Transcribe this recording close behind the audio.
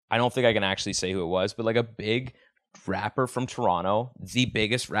I don't think I can actually say who it was, but like a big rapper from Toronto, the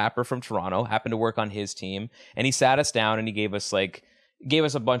biggest rapper from Toronto, happened to work on his team, and he sat us down and he gave us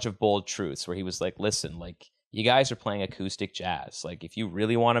a bunch of bold truths where he was like, listen, like, you guys are playing acoustic jazz. Like, if you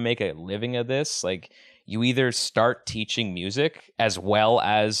really want to make a living of this, like, you either start teaching music as well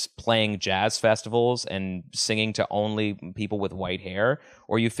as playing jazz festivals and singing to only people with white hair,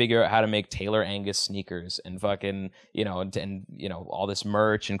 or you figure out how to make Taylor Angus sneakers and fucking, and all this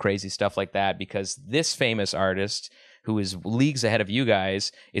merch and crazy stuff like that, because this famous artist who is leagues ahead of you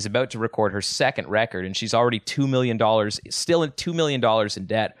guys is about to record her second record, and she's already $2 million, still in $2 million in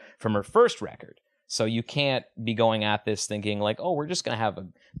debt from her first record. So you can't be going at this thinking like, oh, we're just going to have a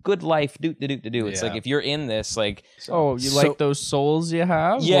good life. It's like, if you're in this, like... like those souls you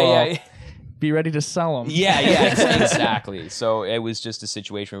have? Yeah. Be ready to sell them. Yeah, exactly. So it was just a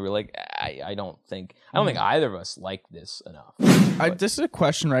situation where we were like, I don't think either of us like this enough. This is a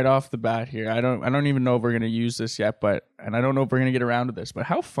question right off the bat here. I don't even know if we're going to use this yet, and I don't know if we're going to get around to this, but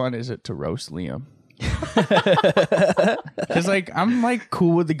how fun is it to roast Liam? Because like I'm like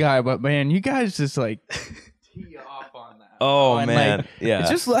cool with the guy, but man, you guys just like tee off on that. Oh man, like, yeah. It's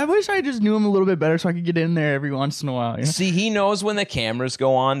just I wish I just knew him a little bit better so I could get in there every once in a while. You know? See, he knows when the cameras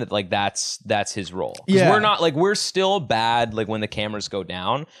go on that like that's his role. Yeah, we're still bad like when the cameras go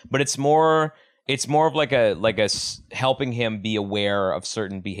down, but it's more of like a helping him be aware of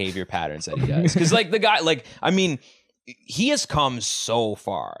certain behavior patterns that he does. Because like the guy, like I mean. He has come so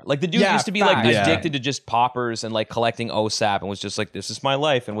far. Like the dude used to be like addicted to just poppers and like collecting OSAP and was just like, this is my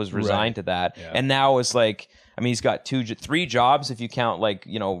life, and was resigned to that. Yeah. And now it's like, I mean, he's got 3 jobs if you count like,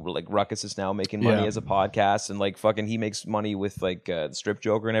 like Ruckus is now making money as a podcast, and like fucking he makes money with like Strip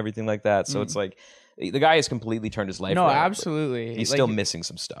Joker and everything like that. So it's like, the guy has completely turned his life around. No, absolutely. He's still missing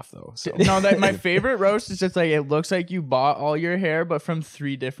some stuff though. So. No, that my favorite roast is just like it looks like you bought all your hair, but from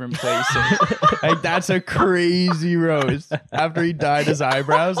 3 different places. Like that's a crazy roast. After he dyed his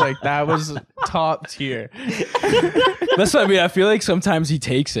eyebrows, like that was top tier. That's what I mean. I feel like sometimes he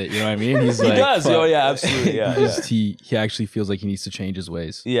takes it. You know what I mean? He does. Oh yeah, absolutely. Yeah. He actually feels like he needs to change his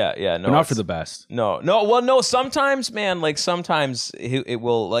ways. Yeah. No, but not for the best. No. Well, no. Sometimes, man. Like sometimes it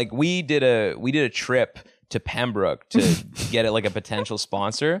will. Like we did a trip to Pembroke to get it like a potential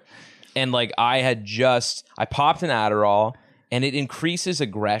sponsor, and like I popped an Adderall, and it increases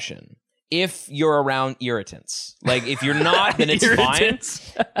aggression if you're around irritants. Like if you're not, then it's fine.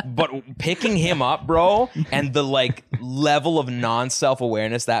 But picking him up, bro, and the like level of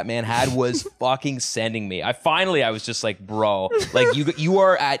non-self-awareness that man had was fucking sending me. I was just like, bro, like you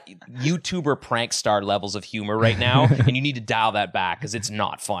are at YouTuber prank star levels of humor right now, and you need to dial that back because it's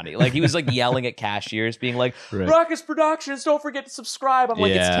not funny. Like he was like yelling at cashiers, being like, Ruckus Productions, don't forget to subscribe. I'm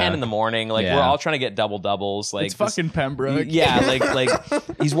like, it's 10 in the morning. Like we're all trying to get double doubles. Like it's fucking Pembroke. Yeah, like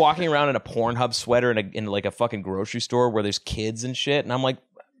he's walking around in a Pornhub sweater in like a fucking grocery store where there's kids and shit, and I'm like,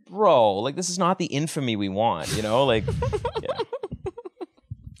 bro, like this is not the infamy we want, like yeah.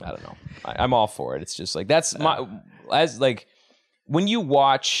 I don't know. I'm all for it. It's just like that's like when you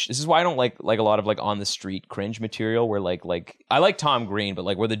watch, this is why I don't like a lot of like on the street cringe material where like I like Tom Green, but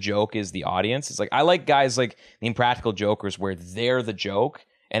like where the joke is the audience. It's like I like guys like the Impractical Jokers where they're the joke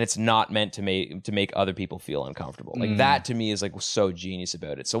and it's not meant to make other people feel uncomfortable. Like that to me is like so genius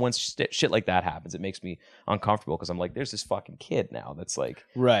about it. So when shit like that happens, it makes me uncomfortable because I'm like, there's this fucking kid now that's like,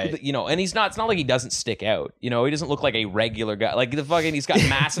 right, and it's not like he doesn't stick out. He doesn't look like a regular guy. Like he's got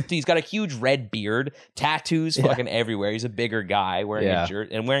he's got a huge red beard, tattoos fucking everywhere. He's a bigger guy wearing a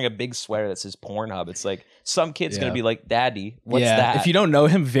shirt and wearing a big sweater that says Pornhub. It's like some kid's gonna be like, Daddy, what's that? If you don't know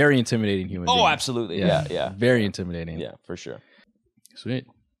him, very intimidating human being. Oh, absolutely. Yeah. Very intimidating. Yeah, for sure. Sweet.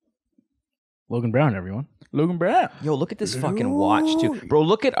 Logan Brown, everyone. Logan Brown. Yo, look at this fucking watch, too. Bro,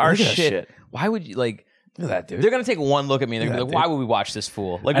 look at our shit. Why would you, like... Look at that, dude. They're going to take one look at me and they're going to be like, why would we watch this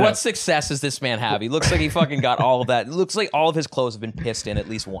fool? Like, what success does this man have? He looks like he fucking got all of that. It looks like all of his clothes have been pissed in at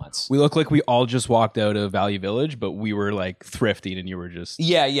least once. We look like we all just walked out of Value Village, but we were, like, thrifting and you were just...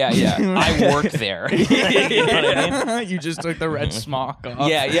 Yeah. I work there. You know what I mean? You just took the red smock off.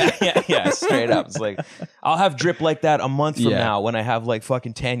 Yeah. Straight up. It's like, I'll have drip like that a month from now when I have, like,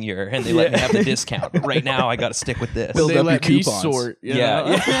 fucking tenure and they let me have the discount. But right now, I got to stick with this. Build up your coupons. Sort,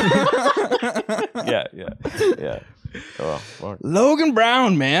 Yeah. Oh, Logan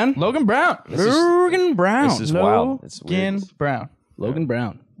Brown, man. Logan Brown. This is wild. It's weird. Logan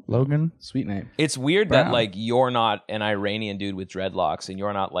Brown. Logan. Sweet name. It's weird that like you're not an Iranian dude with dreadlocks and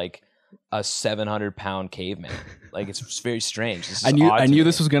you're not like a 700-pound caveman. Like it's very strange. I knew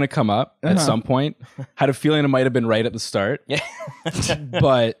this was going to come up at some point. Had a feeling it might have been right at the start. Yeah.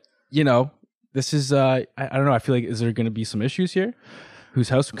 But, this is I don't know. I feel like is there going to be some issues here? Whose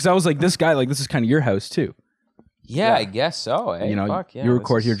house? Because I was like, this guy, like, this is kind of your house too. Yeah, I guess so. Hey, You know, fuck, yeah, you this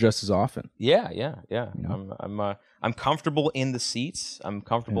record is- here just as often. Yeah. You know? I'm comfortable in the seats. I'm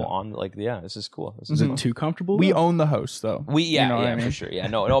comfortable on this is cool. This Is is it too comfortable? We though? own the house, though. you know what I mean? for sure. Yeah,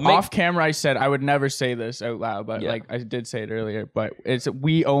 no, Off camera, I said I would never say this out loud, but like I did say it earlier. But it's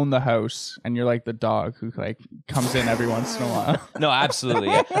we own the house, and you're like the dog who like comes in every once in a while. No, absolutely.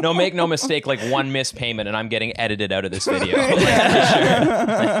 Yeah. No, make no mistake. Like one missed payment, and I'm getting edited out of this video. Like, for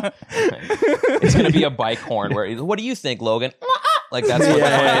sure. It's gonna be a bike horn. Where? What do you think, Logan? Like that's what.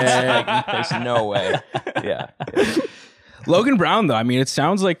 Like, there's no way. Yeah. Logan Brown, though. I mean, it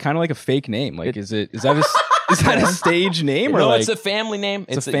sounds like kind of like a fake name. Like, is that a stage name or No, like it's a family name.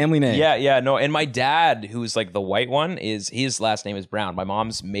 It's a family name. Yeah. No, and my dad, who's like the white one, his last name is Brown. My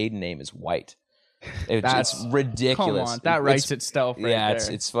mom's maiden name is White. It's ridiculous. Come on, that writes itself. Right yeah,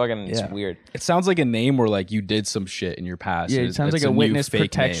 there. it's fucking it's weird. It sounds like a name where like you did some shit in your past. Yeah, it sounds like It's a new witness fake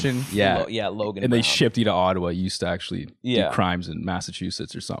protection. name. Yeah, Yeah, Logan. and they Brown. shipped you to Ottawa. You used to actually Yeah. do crimes in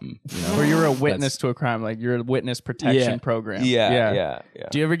Massachusetts or something. You know? Or you're a witness to a crime, like you're a witness protection Yeah. program. Yeah.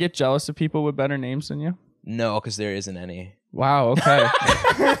 Do you ever get jealous of people with better names than you? No, because there isn't any. Wow. Okay.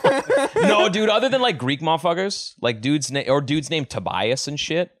 No, dude. Other than like Greek motherfuckers, like dudes named Tobias and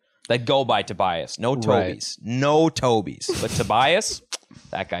shit that go by Tobias. No Tobys. No Tobys. But Tobias,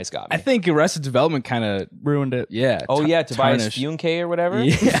 that guy's got me. I think Arrested Development kind of Ruined it. yeah. Oh yeah, Tobias tarnished. Funke or whatever.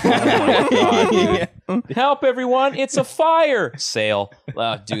 Yeah. Oh my God, dude. Help everyone! It's a fire sale.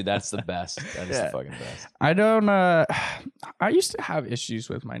 Oh, dude, that's the best. That is the fucking best. I don't. I used to have issues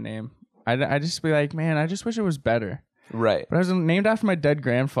with my name. I just be like, man, I just wish it was better. Right. But I was named after my dead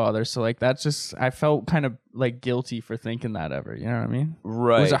grandfather, so like that's just I felt kind of like guilty for thinking that ever. You know what I mean?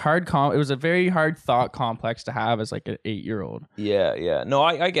 Right. It was it was a very hard thought complex to have as like an 8-year-old. Yeah. No,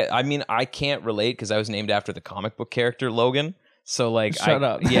 I get. I mean, I can't relate because I was named after the comic book character Logan. So like, Shut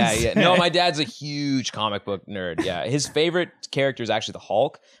up. Yeah. No, my dad's a huge comic book nerd. Yeah, his favorite character is actually the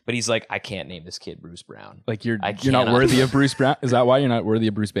Hulk, but he's like, I can't name this kid Bruce Brown. Like you're not cannot. worthy of Bruce Brown. Is that why you're not worthy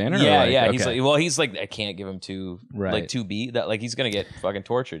of Bruce Banner? Yeah, Or like, yeah. okay. He's like, I can't give him two Right. 2B. That like he's gonna get fucking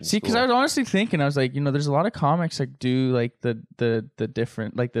tortured. in See, because school. I was honestly thinking, I was like, there's a lot of comics that do like the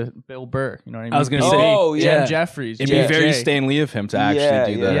different, like the Bill Burr. You know what I mean? I was gonna say, Jen yeah. Jeffries. It'd be J. very J. Stan Lee of him to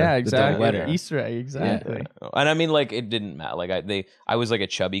actually do the Yeah, the exactly. double letter. Easter egg, exactly. And I mean, like, it didn't matter. Like, I was like a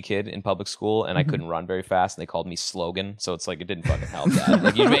chubby kid in public school, and I couldn't run very fast, and they called me Slogan. So it's like it didn't fucking help that.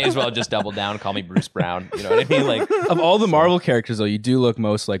 Like, you may as well just double down, and call me Bruce Brown. You know what I mean? Like, Of all the Marvel characters, though, you do look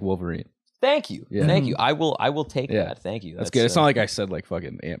most like Wolverine. thank you, Yeah. thank you. I will take Yeah. that. Thank you. That's good. It's not like I said like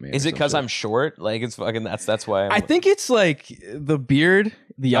fucking Ant-Man. Is it because I'm short? Like, it's fucking. That's why. I think it's like the beard,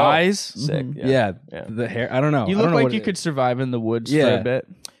 the eyes. sick. Yeah. Yeah. The hair. I don't know. You I look don't know like what you it could survive in the woods for Yeah. a bit.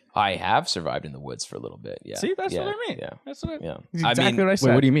 I have survived in the woods for a little bit. Yeah. See, that's Yeah. what I mean. Yeah. That's what Yeah. exactly I mean, what I is. said.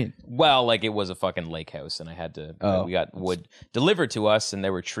 Wait, what do you mean? well, like it was a fucking lake house, and I had to. Oh. We got wood delivered to us, and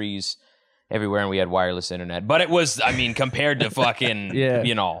there were trees everywhere, and we had wireless internet. But it was, I mean, compared to fucking, Yeah.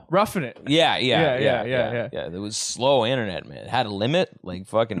 you know. Roughing it. Yeah. Yeah. There was slow internet, man. It had a limit, like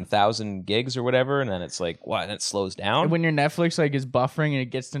fucking 1,000 gigs or whatever, and then it's like, what? And it slows down. When your Netflix like is buffering and it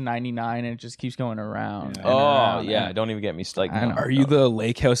gets to 99 and it just keeps going around. and Oh around yeah, and- don't even get me like. I know. Are you the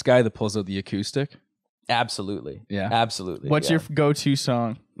lake house guy that pulls out the acoustic? Absolutely. Yeah. Absolutely. What's yeah. your go-to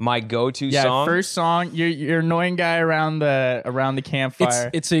song? my go-to Yeah, song? first song. You're annoying guy around the campfire.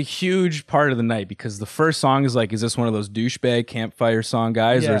 It's a huge part of the night because the first song is like, is this one of those douchebag campfire song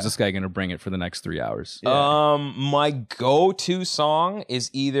guys, or Yeah. is this guy going to bring it for the next 3 hours? My go-to song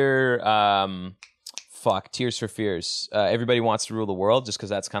is either Tears for Fears. Everybody Wants to Rule the World, just because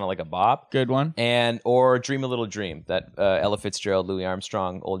that's kind of like a bop. Good one. Or Dream a Little Dream, that Ella Fitzgerald, Louis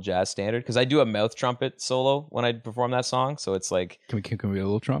Armstrong, old jazz standard. Because I do a mouth trumpet solo when I perform that song, so it's like, Can we get a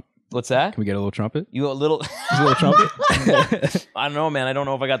little trump? what's that? Can we get a little trumpet? You a little? Just a little trumpet? I don't know, man. I don't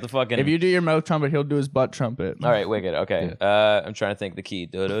know if I got the fucking. If you do your mouth trumpet, he'll do his butt trumpet. All right, wicked. Okay, I'm trying to think the key.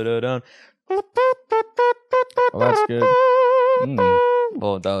 Da-da-da-dun. Oh, that's good.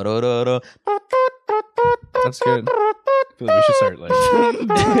 Oh, da-da-da-da. That's good. I feel like we should start like.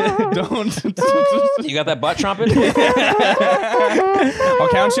 Don't. You got that butt trumpet? I'll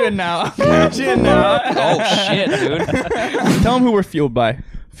count you in now. I'll count you in now. Oh shit, dude. Tell them who we're fueled by.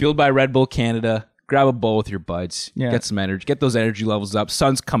 Fueled by Red Bull Canada. Grab a bowl with your buds. Yeah. Get some energy. Get those energy levels up.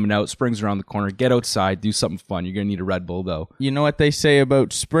 Sun's coming out. Spring's around the corner. Get outside. Do something fun. You're gonna need a Red Bull though. You know what they say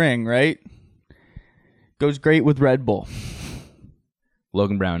about spring, right? Goes great with Red Bull.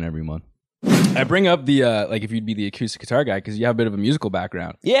 Logan Brown, everyone. I bring up the like if you'd be the acoustic guitar guy because you have a bit of a musical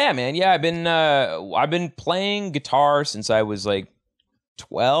background. Yeah, man. Yeah, I've been playing guitar since I was like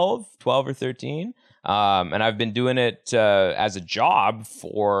 12 or 13. And I've been doing it as a job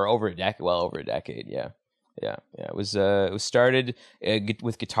for over a decade. Well, over a decade. Yeah. It was started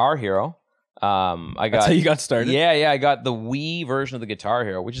with Guitar Hero. That's how you got started? Yeah. I got the Wii version of the Guitar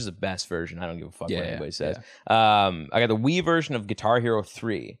Hero, which is the best version. I don't give a fuck what anybody says. I got the Wii version of Guitar Hero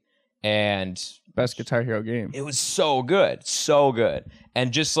 3, and best Guitar Hero game. it was so good,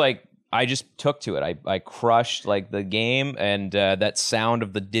 and just like I just took to it. I crushed like the game, and that sound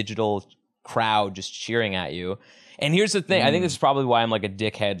of the digital crowd just cheering at you. And here's the thing: I think this is probably why I'm like a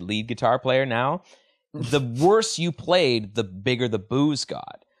dickhead lead guitar player now. The worse you played, the bigger the boos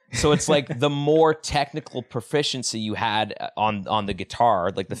got. So it's like the more technical proficiency you had on the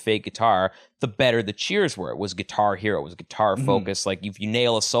guitar, like the fake guitar, the better the cheers were. It was Guitar Hero, it was guitar focus. Like if you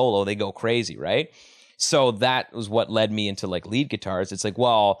nail a solo, they go crazy, right? So that was what led me into like lead guitars. It's like,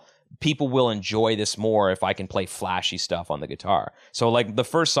 well, people will enjoy this more if I can play flashy stuff on the guitar. So like the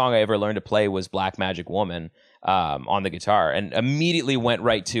first song I ever learned to play was Black Magic Woman on the guitar, and immediately went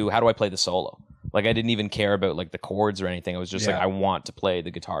right to how do I play the solo? Like I didn't even care about like the chords or anything. I was just like, I want to play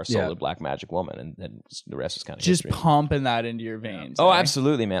the guitar solo of Black Magic Woman, and then the rest was kind of just history. pumping that into your veins. Oh,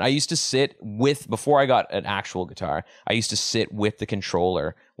 absolutely, man. I used to sit before I got an actual guitar, I used to sit with the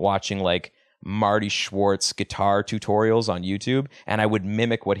controller watching like Marty Schwartz guitar tutorials on YouTube, and I would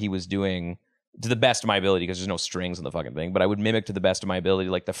mimic what he was doing to the best of my ability, because there's no strings on the fucking thing, but I would mimic to the best of my ability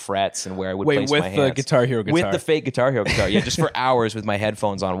like the frets and where I would place my hands. With the Guitar Hero guitar? With the fake Guitar Hero guitar. Yeah, just for hours with my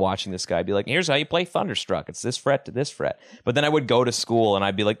headphones on watching this guy be like, here's how you play Thunderstruck. It's this fret to this fret. But then I would go to school and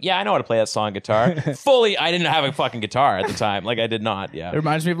I'd be like, yeah, I know how to play that song guitar. Fully, I didn't have a fucking guitar at the time. Like I did not, It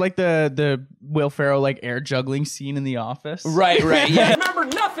reminds me of like the Will Ferrell like air juggling scene in The Office. Right, yeah. Remember,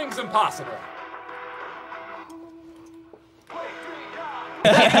 nothing's impossible.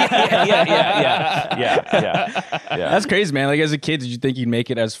 Yeah. That's crazy, man. Like as a kid, did you think you'd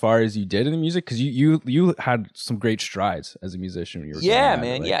make it as far as you did in the music? Because you had some great strides as a musician when you were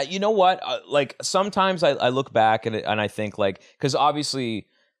man. Yeah, you know what? Like sometimes I look back and I think like, because obviously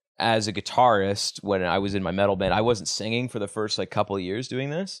as a guitarist, when I was in my metal band, I wasn't singing for the first like couple of years doing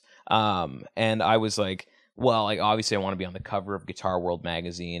this, and I was like, well, like obviously I want to be on the cover of Guitar World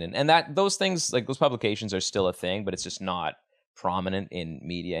magazine, and that those things, like those publications are still a thing, but it's just not prominent in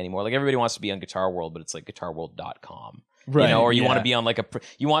media anymore. Like everybody wants to be on Guitar World, but it's like guitarworld.com. Right. You know, or you want to be on like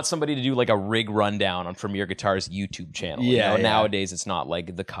you want somebody to do like a rig rundown on Premier Guitar's YouTube channel. Yeah. Nowadays it's not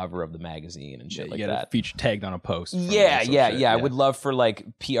like the cover of the magazine and shit like that. Feature tagged on a post. Yeah. I would love for like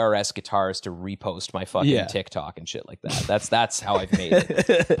PRS Guitars to repost my fucking TikTok and shit like that. That's how I've made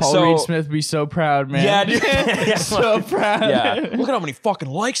it. Paul Reed Smith would be so proud, man. Yeah, dude. So proud. Yeah. Look at how many fucking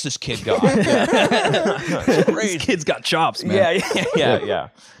likes this kid got. This kid's got chops, man. Yeah.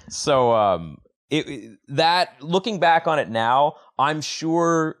 So that looking back on it now, I'm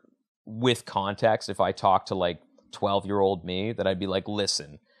sure with context, if I talk to like 12-year-old me, that I'd be like,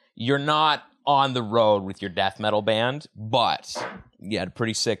 listen, you're not on the road with your death metal band, but you had a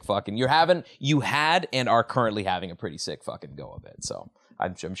pretty sick fucking, you had and are currently having a pretty sick fucking go of it. So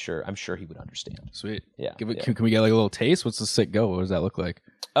I'm sure he would understand. Sweet. Yeah. Can we get like a little taste? What's the sick go? What does that look like?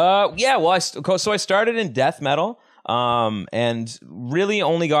 Well, I started in death metal. And really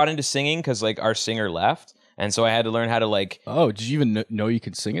only got into singing because like our singer left, and so I had to learn how to like. Oh, did you even know you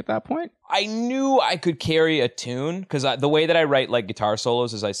could sing at that point? I knew I could carry a tune because the way that I write like guitar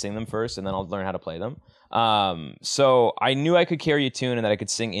solos is I sing them first and then I'll learn how to play them. So I knew I could carry a tune and that I could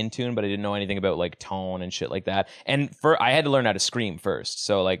sing in tune, but I didn't know anything about like tone and shit like that. And I had to learn how to scream first,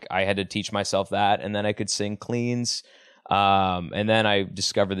 so like I had to teach myself that, and then I could sing cleans. And then I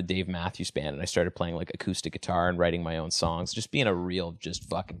discovered the Dave Matthews Band, and I started playing like acoustic guitar and writing my own songs, just being a real just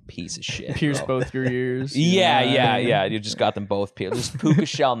fucking piece of shit. Pierce both your ears. Yeah. You just got them both pierced. Just puka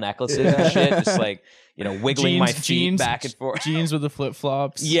shell necklaces and shit, just like, you know, wiggling my feet back and forth. Jeans with the flip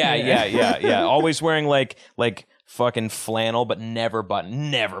flops. Yeah. Always wearing like fucking flannel, but never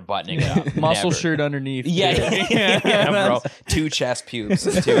buttoning it up. Muscle shirt underneath. Yeah, bro. 2 chest pubes, 2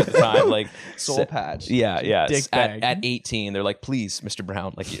 at the time, like soul patch. Yeah. Dick bag. At 18, they're like, please, Mr.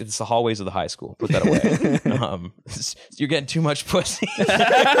 Brown, like it's the hallways of the high school. Put that away. You're getting too much pussy.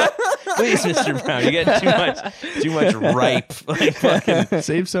 Please, Mr. Brown, you're getting too much ripe. Like fucking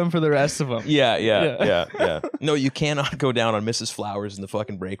save some for the rest of them. Yeah. No, you cannot go down on Mrs. Flowers in the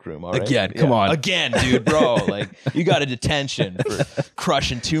fucking break room. All right, again, come on, again, dude, bro, like. You got a detention for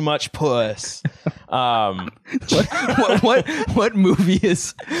crushing too much puss. What movie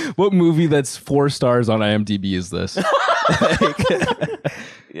that's 4 stars on IMDb is this?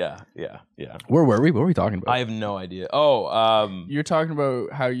 Yeah. Where were we? What were we talking about? I have no idea. Oh, you're talking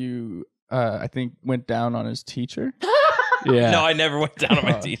about how you, I think, went down on his teacher. Yeah. No, I never went down on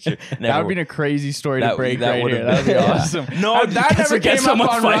my teacher. Never. That would be a crazy story to break that right would've here. That would be been- yeah. awesome. No, that never get came up someone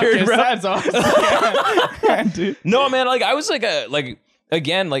on fired, Ruckus. bro. That's awesome. Yeah, dude. No, man, like I was like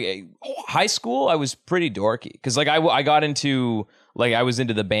again, like high school, I was pretty dorky because like I got into like I was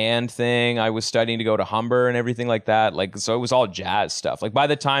into the band thing. I was studying to go to Humber and everything like that. Like so, it was all jazz stuff. Like by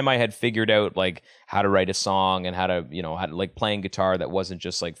the time I had figured out like how to write a song and how to like playing guitar that wasn't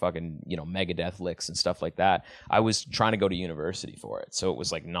just like fucking Megadeth licks and stuff like that, I was trying to go to university for it. So it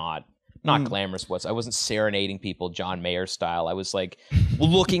was like not glamorous. I wasn't serenading people John Mayer style. I was like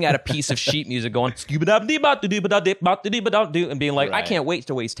looking at a piece of sheet music going and being like, I can't wait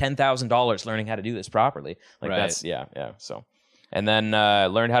to waste $10,000 learning how to do this properly. Like that's yeah. So, and then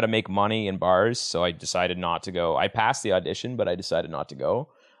learned how to make money in bars. So I decided not to go. I passed the audition, but I decided not to go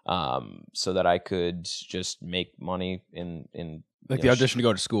so that I could just make money in Like the audition to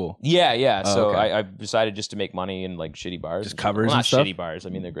go to school. Yeah. Oh, So okay. I decided just to make money in like shitty bars. Just covers well, and not stuff? shitty bars. I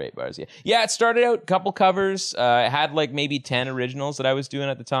mean, they're great bars. Yeah. It started out a couple covers. I had like maybe 10 originals that I was doing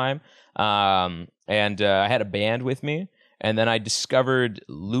at the time. And I had a band with me. And then I discovered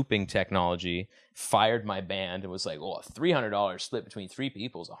looping technology, fired my band, and was like, well, $300 split between 3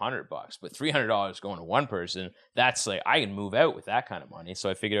 people is $100, but $300 going to one person, that's like, I can move out with that kind of money. So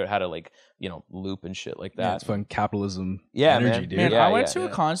I figured out how to like, loop and shit like that. Yeah, it's fun capitalism Yeah, energy, man. dude. Man, Yeah, I went yeah, to a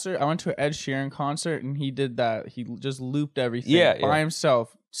yeah. concert. I went to an Ed Sheeran concert, and he did that. He just looped everything Yeah, by yeah.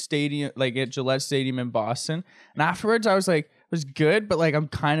 himself, stadium, like at Gillette Stadium in Boston. And afterwards, I was like, it was good, but like I'm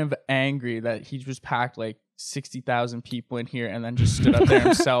kind of angry that he just packed like 60,000 people in here and then just stood up there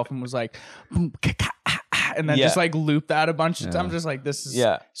himself and was like, boom, and then Yeah. just like looped that a bunch of times. Yeah. I'm just like, this is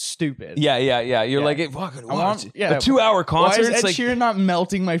Yeah. stupid. Yeah. You're Yeah. like, it fucking I want- what? yeah. A 2-hour Why concert. is It's Ed like, Sheeran not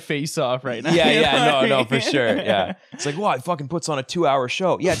melting my face off right now? no, for sure. Yeah. It's like, well, he fucking puts on a 2-hour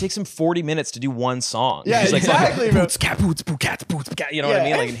show. Yeah, it takes him 40 minutes to do one song. Yeah, He's like, exactly, bro. boots, cat, boots, boot, cat, boots, cat. You know what I Yeah.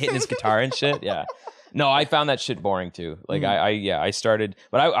 mean? Like, and hitting his guitar and shit. Yeah. No, I found that shit boring too. Like, I started,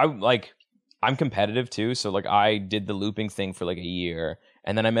 but I like, I'm competitive too. So like, I did the looping thing for like a year.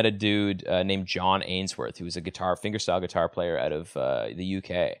 And then I met a dude named John Ainsworth, who was a fingerstyle guitar player out of the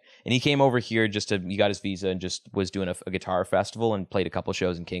UK. And he came over here he got his visa and just was doing a guitar festival and played a couple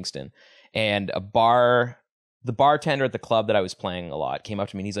shows in Kingston. And the bartender at the club that I was playing a lot came up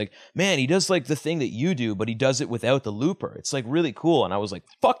to me and he's like, man, he does like the thing that you do, but he does it without the looper. It's like really cool. And I was like,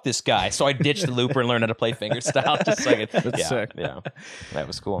 fuck this guy. So I ditched the looper and learned how to play fingerstyle. Just so I could, That's sick. Yeah, that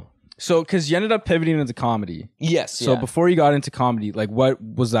was cool. So, because you ended up pivoting into comedy. Yes. So yeah. before you got into comedy, like what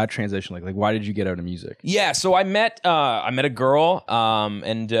was that transition like? Like why did you get out of music? Yeah, so I met a girl,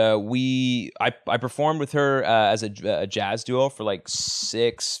 and I performed with her as a jazz duo for like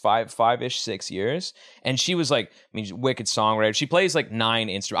 6 years, and she was like, I mean, she's a wicked songwriter. She plays like 9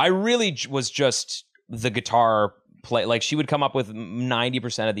 instruments. I really was just the guitar play. Like she would come up with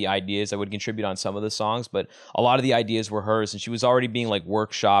 90% of the ideas. I would contribute on some of the songs, but a lot of the ideas were hers, and she was already being like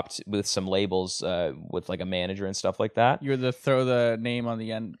workshopped with some labels with like a manager and stuff like that. You were throw the name on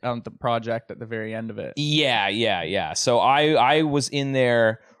the end on the project at the very end of it. Yeah. So I was in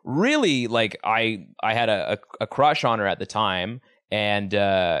there really like I had a crush on her at the time, and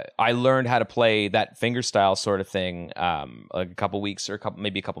I learned how to play that fingerstyle sort of thing like a couple weeks or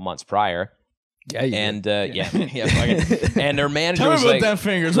maybe a couple months prior. Yeah, you And did. fucking, and her manager Tell me was about like, them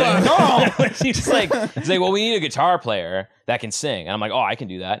fingers. he's like, well, we need a guitar player that can sing. And I'm like, oh, I can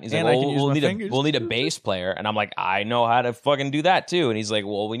do that. And he's And like, I well, can use my fingers we'll need a too. bass player. And I'm like, I know how to fucking do that too. And he's like,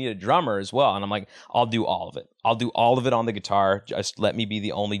 well, we need a drummer as well. And I'm like, I'll do all of it. I'll do all of it on the guitar. Just let me be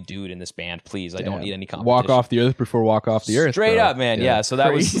the only dude in this band, please. I don't need any competition. Walk off the earth before walk off the earth. Straight bro. up, man. Yeah. So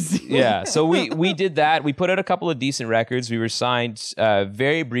that was Crazy. yeah. So we did that. We put out a couple of decent records. We were signed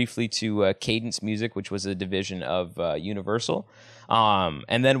very briefly to Cadence Music, which was a division of Universal.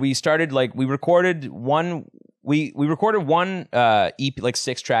 And then we started we recorded one. We recorded one EP, like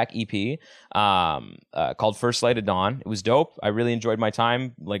 6-track EP, called First Light of Dawn. It was dope. I really enjoyed my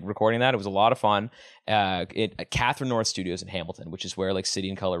time like recording that. It was a lot of fun. At Catherine North Studios in Hamilton, which is where like City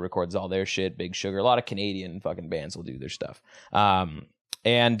and Color records all their shit. Big Sugar, a lot of Canadian fucking bands will do their stuff.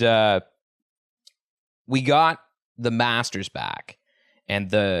 And we got the masters back, and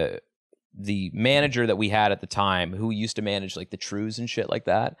the manager that we had at the time, who used to manage like the Trues and shit like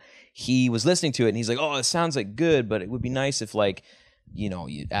that, he was listening to it and he's like, oh, it sounds like good, but it would be nice if like,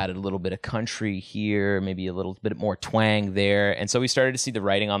 you added a little bit of country here, maybe a little bit more twang there. And so we started to see the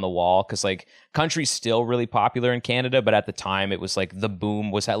writing on the wall, because like country's still really popular in Canada, but at the time it was like the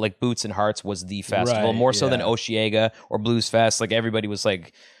boom was like Boots and Hearts was the festival, Right, more so than yeah. Osheaga or Blues Fest. Like everybody was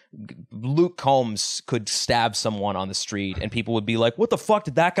like Luke Combs could stab someone on the street and people would be like, what the fuck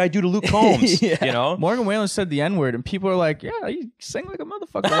did that guy do to Luke Combs? You know? Morgan Whalen said the N-word and people are like, yeah, you sing like a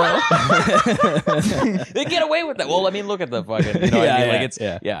motherfucker. They get away with that. Well, I mean, look at the fucking, you know what I mean? Like it's,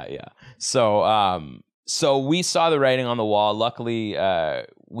 yeah. So we saw the writing on the wall. Luckily,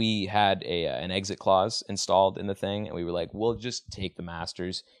 we had an exit clause installed in the thing, and we were like, we'll just take the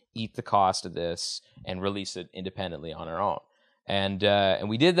masters, eat the cost of this, and release it independently on our own. And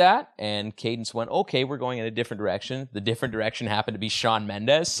we did that, and Cadence went, okay, we're going in a different direction. The different direction happened to be Shawn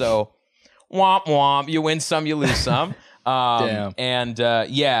Mendes, so womp womp, you win some, you lose some. Damn. And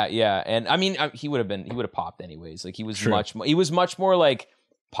and I mean, he would have popped anyways. Like he was much more like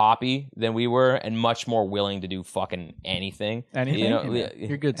poppy than we were, and much more willing to do fucking anything. Anything? You know,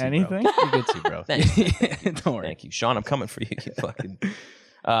 You're good too, Anything? bro. You're good too, bro. Don't worry. Thank you, Sean. I'm coming for you. You fucking.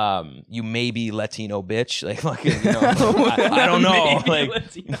 You maybe Latino bitch, like fucking, you know, I don't know, like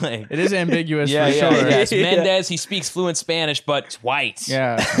it is ambiguous yeah, for sure. Yes. Mendes, he speaks fluent Spanish, but white.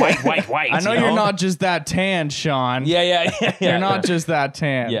 Yeah, white. I know you're not just that tan, Sean. Yeah. You're not just that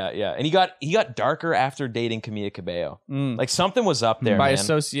tan. Yeah. And he got darker after dating Camila Cabello. Like something was up there by man.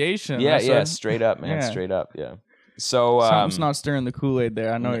 Association. Yeah, straight up, man, Yeah. straight up, yeah. So something's not stirring the Kool-Aid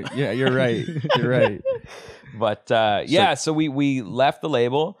there. I know. Yeah, you're right. You're right. But so we left the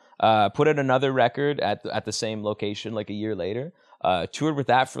label, put out another record at the same location like a year later. Toured with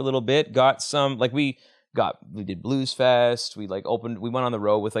that for a little bit. Got some like we did Blues Fest. We like we went on the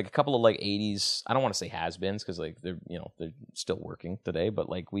road with like a couple of like 80s. I don't want to say has-beens because like they're still working today. But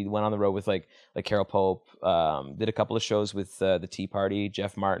like we went on the road with like Carol Pope. Did a couple of shows with the Tea Party,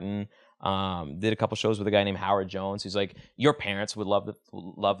 Jeff Martin. Did a couple shows with a guy named Howard Jones, who's like, your parents would love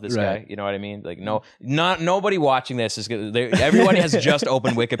this guy. You know what I mean? Like, nobody watching this is gonna. Everybody has just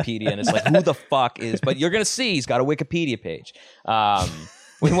opened Wikipedia and it's like, who the fuck is? But you're gonna see he's got a Wikipedia page.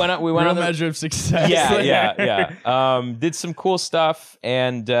 We went Real on the measure of success. Yeah. Did some cool stuff,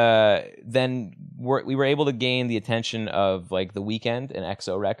 and then we were able to gain the attention of like The Weeknd and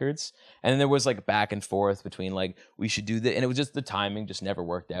XO Records, and then there was like back and forth between like we should do this, and it was just the timing just never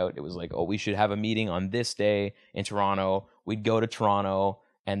worked out. It was like, oh, we should have a meeting on this day in Toronto. We'd go to Toronto,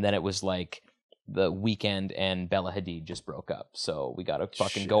 and then it was like The Weeknd and Bella Hadid just broke up, so we got to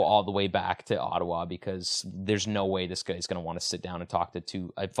fucking go all the way back to Ottawa because there's no way this guy's gonna want to sit down and talk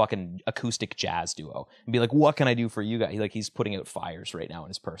to a fucking acoustic jazz duo and be like, what can I do for you guys? Like he's putting out fires right now in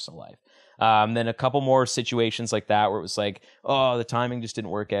his personal life. Then a couple more situations like that where it was like, oh, the timing just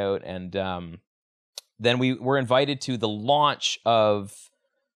didn't work out, and then we were invited to the launch of.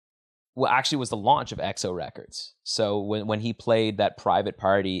 Well, actually, it was the launch of XO Records. So when he played that private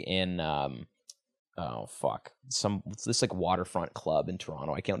party in this like waterfront club in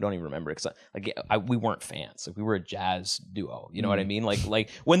Toronto. I don't even remember because we weren't fans. Like we were a jazz duo. You know what I mean? Like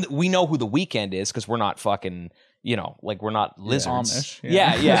when we know who The Weeknd is because we're not fucking. You know, like we're not lizards. Amish,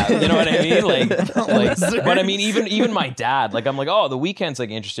 yeah. You know what I mean? Like but I mean, even my dad, like I'm like, oh, The Weeknd's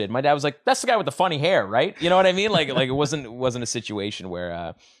like interested. My dad was like, that's the guy with the funny hair, right? You know what I mean? Like it wasn't a situation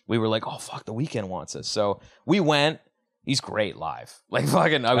where we were like, oh fuck, The Weeknd wants us. So we went. He's great live. Like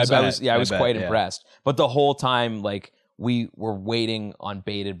fucking, I was quite impressed. But the whole time, like we were waiting on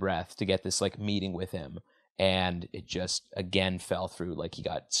bated breath to get this like meeting with him. And it just, again, fell through. Like, he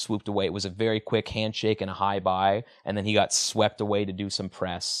got swooped away. It was a very quick handshake and a high bye. And then he got swept away to do some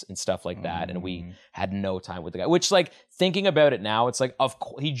press and stuff like that. And we had no time with the guy. Which, like, thinking about it now, it's like, of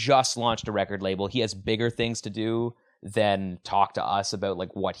course, he just launched a record label. He has bigger things to do than talk to us about,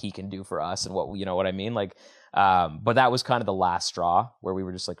 like, what he can do for us and what, you know what I mean? Like, but that was kind of the last straw where we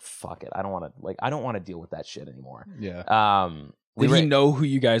were just like, fuck it. I don't want to deal with that shit anymore. Yeah. Did he know who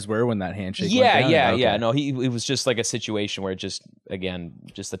you guys were when that handshake went down? Yeah. No, it was just like a situation where it just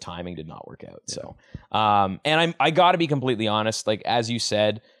the timing did not work out. Yeah. So, and I got to be completely honest. Like, as you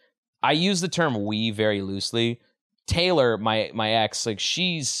said, I use the term "we" very loosely. Taylor, my ex, like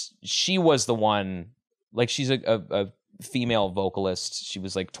she was the one. Like, she's a female vocalist. She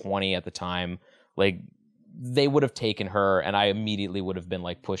was like 20 at the time. Like, they would have taken her and I immediately would have been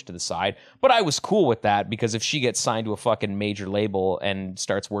like pushed to the side. But I was cool with that because if she gets signed to a fucking major label and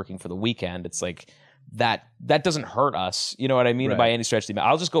starts working for The Weeknd, it's like that doesn't hurt us. You know what I mean? Right. By any stretch of the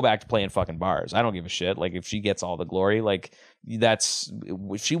I'll just go back to playing fucking bars. I don't give a shit. Like, if she gets all the glory, like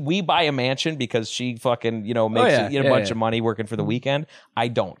we buy a mansion because she fucking, makes a bunch of money working for The Weeknd. I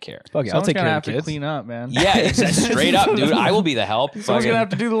don't care. Okay, I'll take care of kids. To clean up, man. Yeah, straight up, dude. I will be the help. Someone's gonna have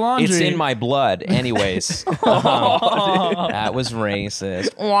to do the laundry. It's in my blood, anyways. That was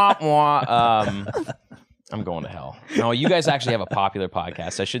racist. Wah, wah. I'm going to hell. No, you guys actually have a popular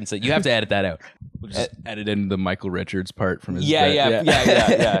podcast. I shouldn't say. You have to edit that out. We'll just edit in the Michael Richards part from his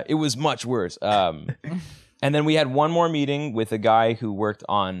Yeah. It was much worse. And then we had one more meeting with a guy who worked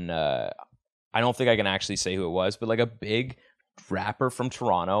on, I don't think I can actually say who it was, but like a big rapper from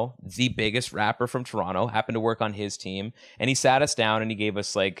Toronto, the biggest rapper from Toronto, happened to work on his team. And he sat us down and he gave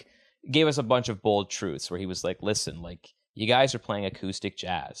us a bunch of bold truths where he was like, listen, like, you guys are playing acoustic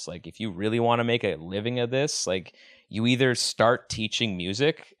jazz. Like, if you really want to make a living of this, like, you either start teaching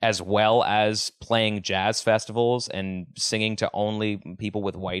music as well as playing jazz festivals and singing to only people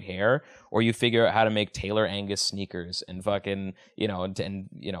with white hair, or you figure out how to make Taylor Angus sneakers and fucking, and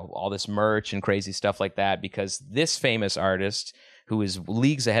all this merch and crazy stuff like that, because this famous artist who is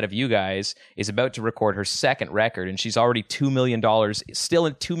leagues ahead of you guys is about to record her second record, and she's already $2 million, still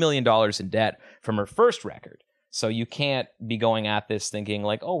in $2 million in debt from her first record. So you can't be going at this thinking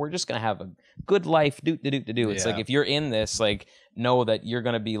like, oh, we're just going to have a good life. It's like, if you're in this, like, know that you're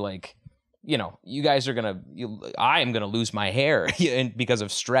going to be like, you guys are going to, I am going to lose my hair because of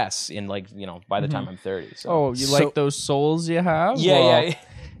stress in like, by the time I'm 30. So. Oh, like those souls you have? Yeah.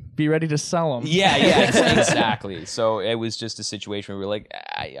 Be ready to sell them. Yeah, exactly. So it was just a situation where we were like,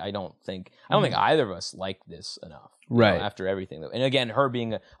 I don't think either of us like this enough. Right. After everything. And again, her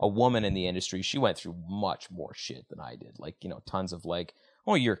being a woman in the industry, she went through much more shit than I did. Like, tons of like,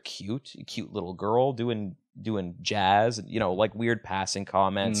 oh, you're cute, you cute little girl doing jazz, like weird passing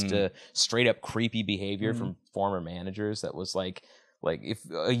comments to straight up creepy behavior from former managers. That was like if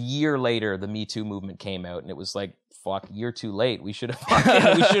a year later the Me Too movement came out and it was like, fuck, you're too late. We should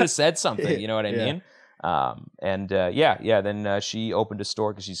have said something. You know what I mean? Then she opened a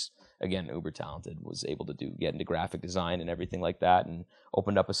store because she's, again, uber talented, was able to get into graphic design and everything like that, and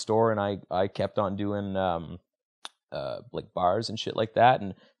opened up a store. And I kept on doing like bars and shit like that,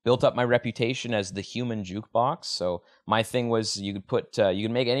 and built up my reputation as the human jukebox. So my thing was, you could put you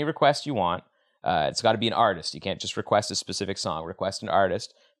can make any request you want. It's got to be an artist. You can't just request a specific song. Request an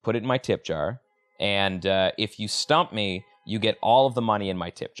artist. Put it in my tip jar, and if you stump me, you get all of the money in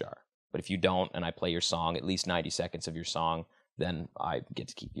my tip jar. But if you don't, and I play your song, at least 90 seconds of your song, then I get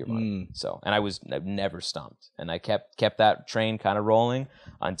to keep your money. So, and I've never stumped, and I kept that train kind of rolling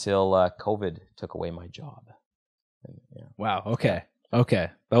until COVID took away my job. And, Wow. Okay.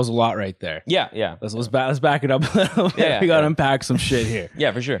 That was a lot right there. Yeah. Let's back it up a little bit. We got to unpack some shit here.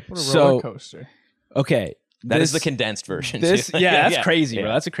 Yeah, for sure. What a roller coaster. Okay. That is the condensed version. That's crazy,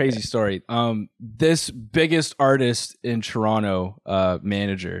 bro. That's a crazy story. This biggest artist in Toronto,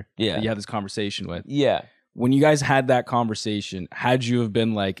 manager, that you had this conversation with. Yeah. When you guys had that conversation, had you have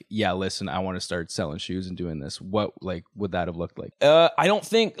been like, yeah, listen, I want to start selling shoes and doing this, what would that have looked like? I don't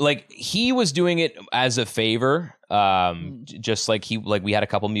think he was doing it as a favor. Just like we had a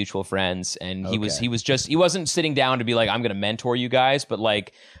couple mutual friends, and he wasn't sitting down to be like, I'm going to mentor you guys, but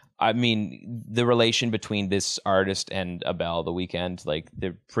like, I mean, the relation between this artist and Abel the Weeknd, like,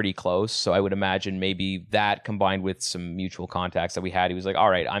 they're pretty close. So I would imagine maybe that combined with some mutual contacts that we had, he was like,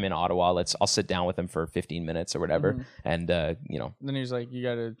 all right, I'm in Ottawa. I'll sit down with him for 15 minutes or whatever. And, Then he was like,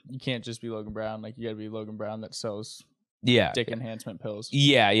 you can't just be Logan Brown. Like, you got to be Logan Brown that sells dick enhancement pills.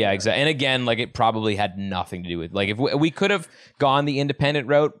 Yeah, exactly. And again, like, it probably had nothing to do with, like, if we could have gone the independent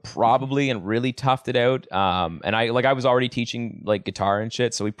route probably and really toughed it out. And I was already teaching like guitar and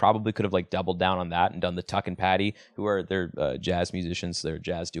shit, so we probably could have like doubled down on that and done the Tuck and Patty, who are they're jazz musicians. They're a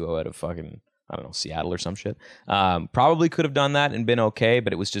jazz duo out of fucking, I don't know, Seattle or some shit. Probably could have done that and been okay,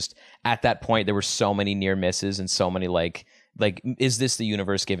 but it was just at that point there were so many near misses and so many like, is this the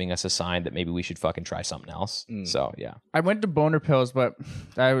universe giving us a sign that maybe we should fucking try something else? So yeah, I went to boner pills, but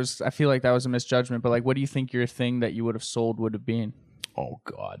I feel like that was a misjudgment. But like, what do you think your thing that you would have sold would have been? Oh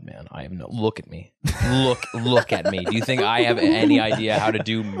God, man, I have no. Look at me, look at me. Do you think I have any idea how to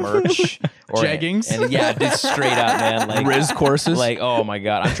do merch or jeggings? And yeah, just straight up, man. Like Riz courses. Like, oh my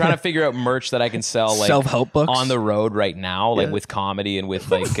God, I'm trying to figure out merch that I can sell, like self-help books on the road right now, like with comedy and with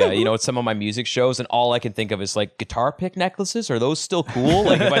like some of my music shows, and all I can think of is like guitar pick necklaces. Are those still cool?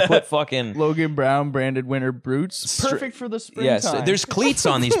 Like if I put fucking Logan Brown branded winter boots, perfect for the springtime. Yes, there's cleats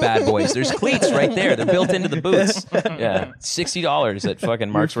on these bad boys. There's cleats right there. They're built into the boots. Yeah, $60 at fucking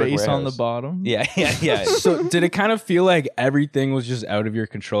Mark's Work face Warehouse. on the bottom. Yeah. So did it kind of feel like everything was just out of your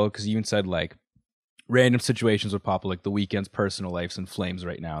control? Because you even said like random situations would pop up, like the Weeknd's personal life's in flames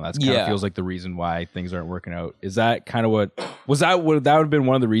right now. That's kind of feels like the reason why things aren't working out. Is that kind of what that would have been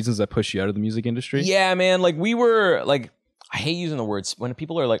one of the reasons that pushed you out of the music industry? Yeah, man. Like we were like, I hate using the words when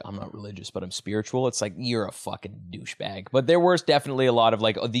people are like, I'm not religious, but I'm spiritual. It's like, you're a fucking douchebag. But there was definitely a lot of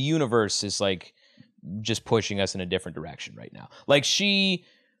like, the universe is like just pushing us in a different direction right now. Like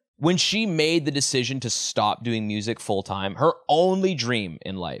when she made the decision to stop doing music full time, her only dream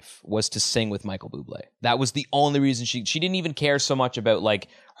in life was to sing with Michael Bublé. That was the only reason she didn't even care so much about like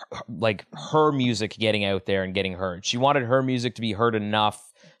her music getting out there and getting heard. She wanted her music to be heard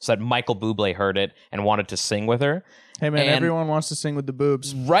enough so that Michael Bublé heard it and wanted to sing with her. Hey man, everyone wants to sing with the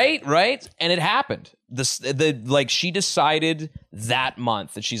boobs. Right. And it happened. She decided that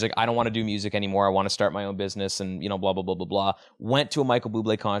month that she's like, I don't want to do music anymore. I want to start my own business and, blah, blah, blah, blah, blah. Went to a Michael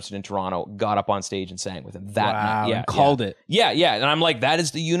Bublé concert in Toronto, got up on stage and sang with him that night. Yeah. Called it. Yeah. And I'm like, that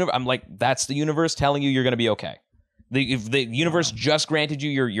is the universe. I'm like, that's the universe telling you you're going to be okay. If the universe just granted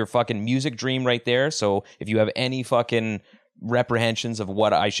you your fucking music dream right there. So if you have any fucking reprehensions of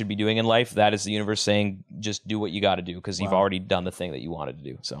what I should be doing in life, that is the universe saying just do what you got to do because you've already done the thing that you wanted to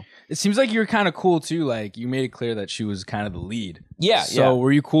do. So it seems like you're kind of cool too. Like you made it clear that she was kind of the lead. Yeah. So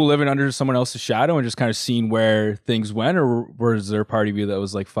were you cool living under someone else's shadow and just kind of seeing where things went, or was there a part of you that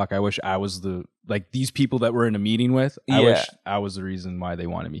was like, fuck, I wish I was these people that we're in a meeting with, I wish I was the reason why they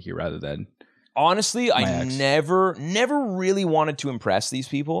wanted me here rather than honestly, I never really wanted to impress these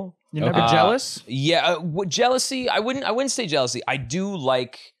people. You're never jealous? Yeah, jealousy. I wouldn't say jealousy. I do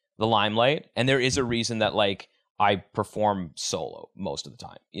like the limelight, and there is a reason that like I perform solo most of the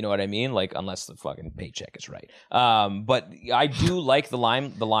time. You know what I mean? Like unless the fucking paycheck is right. But I do like the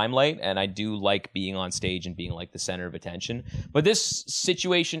limelight, and I do like being on stage and being like the center of attention. But this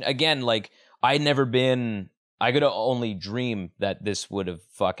situation again, like I could only dream that this would have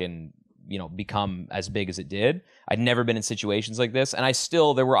fucking become as big as it did. I'd never been in situations like this. And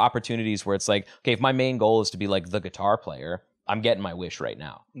there were opportunities where it's like, okay, if my main goal is to be like the guitar player, I'm getting my wish right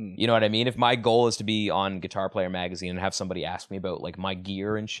now. You know what I mean? If my goal is to be on Guitar Player magazine and have somebody ask me about like my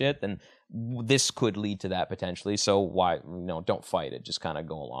gear and shit, then this could lead to that potentially. So why, don't fight it. Just kind of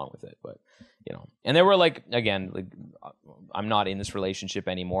go along with it. But, and there were like, again, like I'm not in this relationship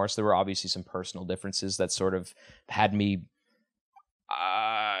anymore. So there were obviously some personal differences that sort of had me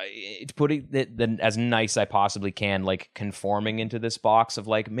to put it as nice I possibly can, like conforming into this box of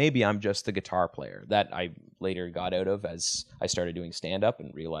like maybe I'm just the guitar player that I later got out of as I started doing stand up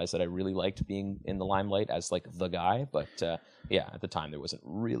and realized that I really liked being in the limelight as like the guy. But at the time there wasn't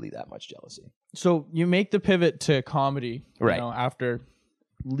really that much jealousy. So you make the pivot to comedy, right? After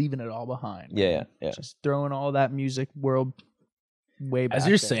leaving it all behind. Yeah. Just throwing all that music world way back. As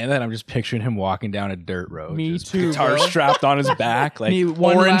you're saying that, I'm just picturing him walking down a dirt road. Me too. Guitar strapped on his back, like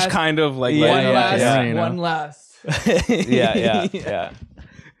one orange last, kind of like one last. Yeah.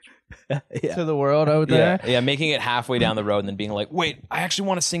 To the world out there. Yeah, making it halfway down the road and then being like, wait, I actually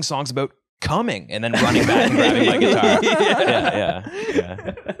want to sing songs about coming, and then running back and grabbing my guitar.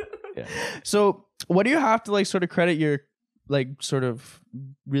 Yeah. So what do you have to like sort of credit your like sort of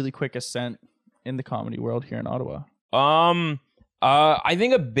really quick ascent in the comedy world here in Ottawa? I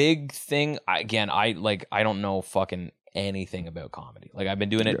think a big thing, again, I don't know fucking anything about comedy. Like I've been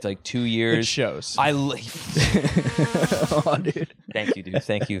doing it like 2 years. It shows. Oh, dude. Thank you, dude.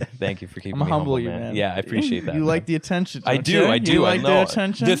 Thank you for keeping me humble, man. Yeah, I appreciate that. You like the attention. I do. You like the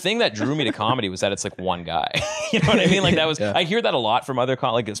attention. The thing that drew me to comedy was that it's like one guy. You know what I mean? Like that was. I hear that a lot from other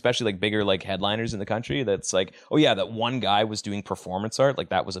especially like bigger like headliners in the country. That's like, oh yeah, that one guy was doing performance art. Like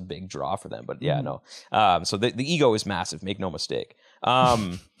that was a big draw for them. But yeah, no. So the ego is massive. Make no mistake.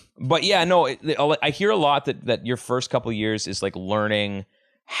 But yeah, no, I hear a lot that your first couple of years is like learning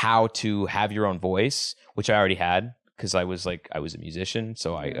how to have your own voice, which I already had because I was a musician.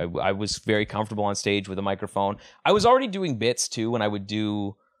 So I was very comfortable on stage with a microphone. I was already doing bits too when I would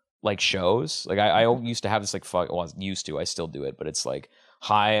do like shows. Like I used to have this I still do it, but it's like,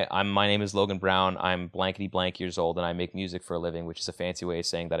 hi, my name is Logan Brown. I'm blankety blank years old and I make music for a living, which is a fancy way of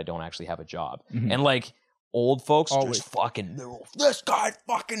saying that I don't actually have a job. Mm-hmm. And like, old folks just fucking, this guy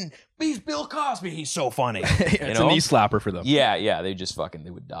fucking, he's Bill Cosby. He's so funny. It's a knee slapper for them. Yeah. They just fucking, they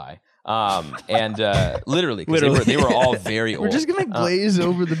would die. And literally, they were all very old. We're just gonna glaze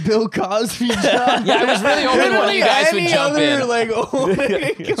over the Bill Cosby job. Yeah, I was really hoping one of you guys would jump in.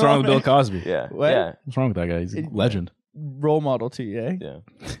 What's wrong with Bill Cosby? Yeah. What's wrong with that guy? He's a legend. Role model to you, eh? Yeah.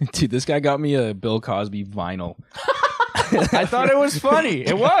 Dude, this guy got me a Bill Cosby vinyl. I thought it was funny.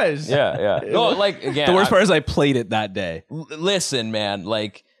 It was. Yeah. No, like again, the worst part is I played it that day. Listen, man,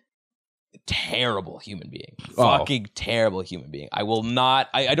 like terrible human being. Fucking terrible human being. I will not.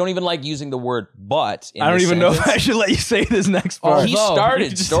 I don't even like using the word "but." I don't even know if I should let you say this next part. He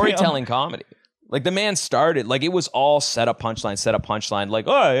started storytelling comedy. Like the man started, like it was all set up punchline. Like,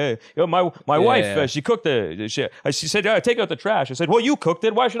 oh, yeah, my wife, she cooked she said, take out the trash. I said, well, you cooked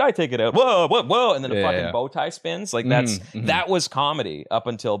it. Why should I take it out? Whoa. And then a fucking bow tie spins. Like that was comedy up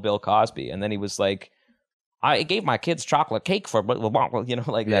until Bill Cosby. And then he was like, I gave my kids chocolate cake for blah, blah, blah, you know,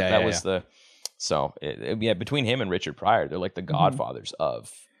 like that. That was the so yeah. Between him and Richard Pryor, they're like the godfathers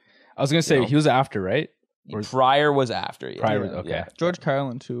of. I was gonna say he was after, right? Pryor was after. Yeah. Pryor was okay. Yeah. George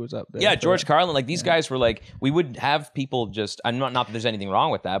Carlin too was up there. Yeah, George Carlin. Like these guys were like, we would have people just. I'm not that there's anything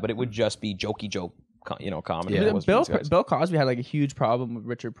wrong with that, but it would just be jokey joke. Comedy. Yeah. Bill Cosby had like a huge problem with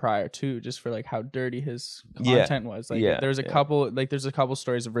Richard Pryor too, just for like how dirty his content was. Like there's a couple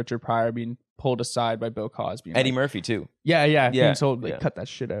stories of Richard Pryor being pulled aside by Bill Cosby. Eddie Murphy too. Yeah. Being told cut that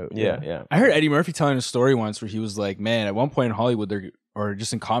shit out. Yeah. I heard Eddie Murphy telling a story once where he was like, man, at one point in Hollywood or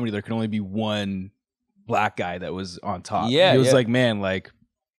just in comedy, there could only be one black guy that was on top. Yeah. He was like, man, like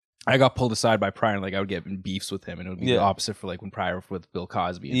I got pulled aside by Pryor and like I would get in beefs with him, and it would be the opposite for like when Pryor with Bill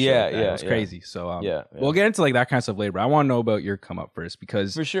Cosby. And shit like that. It was crazy. So we'll get into like that kind of stuff later. But I want to know about your come up first,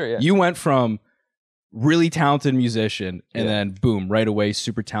 because for sure, you went from really talented musician and then boom, right away,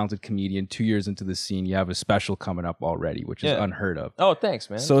 super talented comedian. 2 years into the scene, you have a special coming up already, which is unheard of. Oh,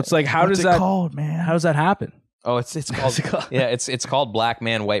 thanks, man. So it's like, how does that called, man? How does that happen? Oh, it's called it's called Black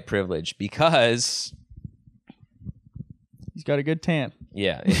Man White Privilege because he's got a good tan.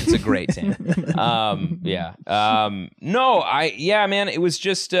 Yeah, it's a great tan. Man, it was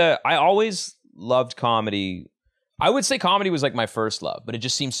just I always loved comedy. I would say comedy was like my first love, but it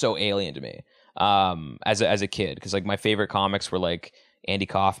just seemed so alien to me as a kid, because like my favorite comics were like Andy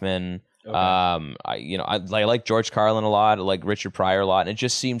Kaufman. Okay. I like George Carlin a lot, I like Richard Pryor a lot, and it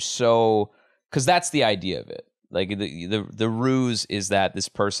just seemed so, because that's the idea of it. Like the ruse is that this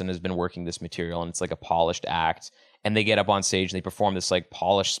person has been working this material and it's like a polished act, and they get up on stage and they perform this like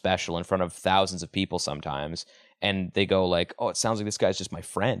polished special in front of thousands of people sometimes, and they go like, oh, it sounds like this guy's just my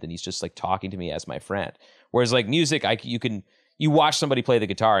friend and he's just like talking to me as my friend. Whereas like music, you watch somebody play the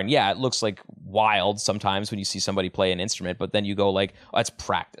guitar and it looks like wild sometimes when you see somebody play an instrument, but then you go like, oh, it's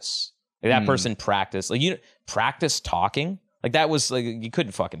practice. Like that person practiced, like you practice talking. Like that was like, you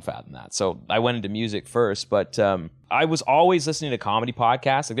couldn't fucking fathom that. So I went into music first, but I was always listening to comedy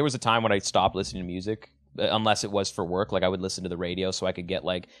podcasts. Like there was a time when I stopped listening to music unless it was for work. Like I would listen to the radio so I could get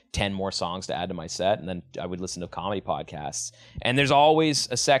like 10 more songs to add to my set, and then I would listen to comedy podcasts. And there's always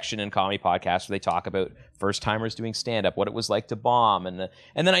a section in comedy podcasts where they talk about first timers doing stand up, what it was like to bomb, and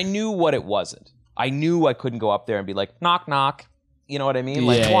then I knew what it wasn't. I knew I couldn't go up there and be like knock knock, you know what I mean?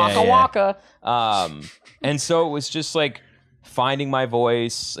 Like waka waka. And so it was just like finding my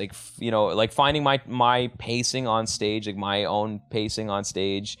voice, like like finding my pacing on stage, like my own pacing on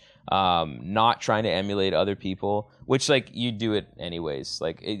stage. Not trying to emulate other people, which like you do it anyways.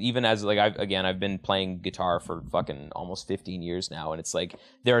 Like even as like I've been playing guitar for fucking almost 15 years now, and it's like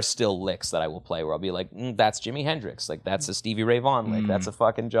there are still licks that I will play where I'll be like, that's Jimi Hendrix, like that's a Stevie Ray Vaughan lick, that's a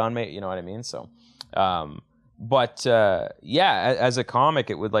fucking John May, you know what I mean? So, as a comic,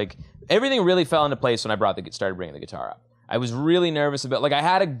 it would like everything really fell into place when I started bringing the guitar up. I was really nervous about like I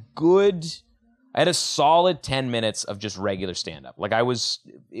had a solid 10 minutes of just regular stand-up. Like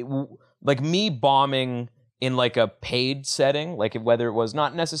like me bombing in like a paid setting, like whether it was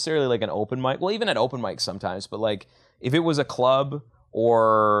not necessarily like an open mic, well, even at open mics sometimes, but like if it was a club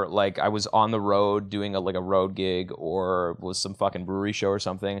or like I was on the road doing a road gig or was some fucking brewery show or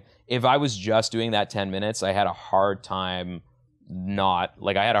something, if I was just doing that 10 minutes, I had a hard time not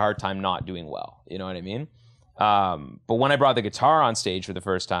doing well. You know what I mean? But when I brought the guitar on stage for the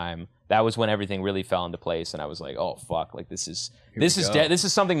first time, that was when everything really fell into place, and I was like, "Oh fuck! Like this is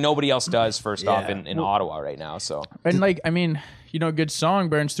something nobody else does." First off, in Ottawa right now. So and like I mean, a good song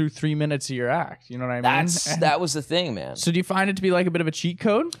burns through 3 minutes of your act. You know what I mean? That was the thing, man. So do you find it to be like a bit of a cheat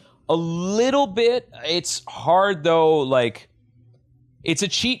code? A little bit. It's hard though. Like it's a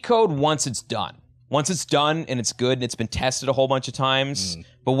cheat code once it's done. Once it's done and it's good and it's been tested a whole bunch of times.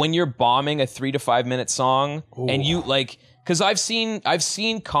 But when you're bombing a 3 to 5 minute song and you like, because I've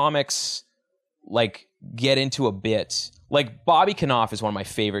seen comics like get into a bit. Like Bobby Knopf is one of my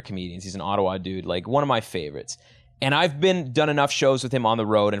favorite comedians. He's an Ottawa dude, like one of my favorites. And I've done enough shows with him on the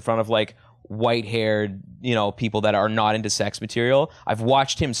road in front of like white-haired, people that are not into sex material. I've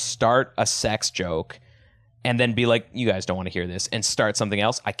watched him start a sex joke and then be like, you guys don't want to hear this, and start something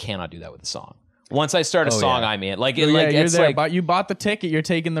else. I cannot do that with a song. Once I start a song, I'm in. Like, you're it's there. like, You bought the ticket. You're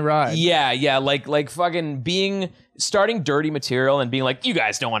taking the ride. Yeah. Like fucking being starting dirty material and being like, you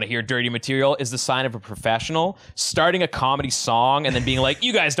guys don't want to hear dirty material is the sign of a professional. Starting a comedy song and then being like,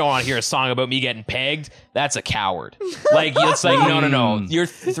 you guys don't want to hear a song about me getting pegged, that's a coward. Like, it's like, no. You're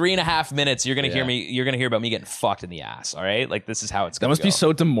 3.5 minutes. You're going to hear me. You're going to hear about me getting fucked in the ass. All right. Like, this is how it's going to go. That must be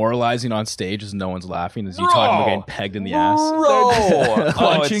so demoralizing on stage as no one's laughing as you talking about getting pegged in the ass. Bro.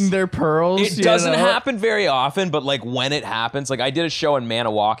 Clutching their pearls. It doesn't happen very often, but like when it happens, like I did a show in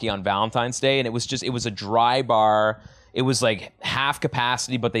Maniwaki on Valentine's Day and it was a dry bar. It was like half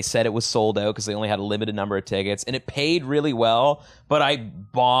capacity, but they said it was sold out because they only had a limited number of tickets, and it paid really well. But I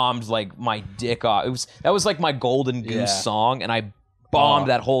bombed like my dick off. That was like my Golden Goose song, and I bombed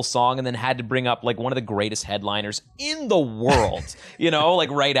that whole song, and then had to bring up like one of the greatest headliners in the world,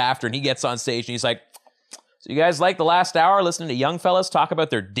 like right after, and he gets on stage and he's like, "So you guys like the last hour listening to young fellas talk about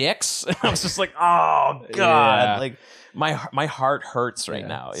their dicks?" And I was just like, "Oh God!" Like. My heart hurts right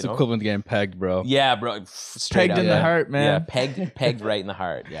now. It's equivalent to getting pegged, bro. Yeah, bro. Pegged in the heart, man. Yeah, pegged right in the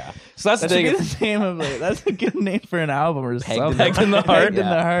heart. Yeah. So that's the name of it. That's a good name for an album or something. Pegged in the heart. Pegged in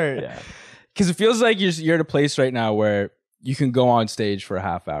the heart. Yeah. Because it feels like you're at a place right now where you can go on stage for a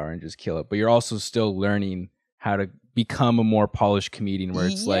half hour and just kill it, but you're also still learning how to become a more polished comedian where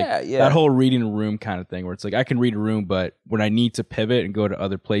it's that whole reading a room kind of thing where it's like I can read a room, but when I need to pivot and go to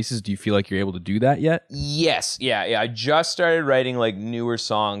other places, do you feel like you're able to do that yet? Yes. Yeah. I just started writing like newer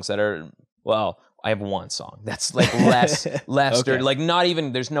songs that are, well, I have one song that's like less dirty, like not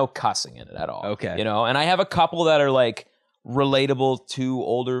even, there's no cussing in it at all. Okay. And I have a couple that are like relatable to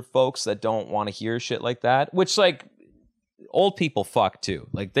older folks that don't want to hear shit like that, which like, old people fuck too.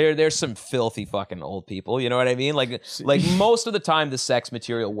 Like there's some filthy fucking old people. You know what I mean? Like most of the time the sex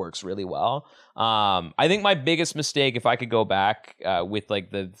material works really well. I think my biggest mistake, if I could go back with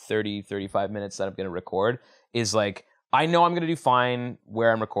like the 30-35 minutes that I'm going to record, is like, I know I'm going to do fine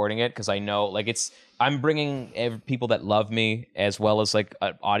where I'm recording it because I know like I'm bringing people that love me as well as like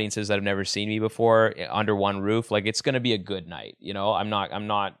audiences that have never seen me before under one roof. Like it's going to be a good night. I'm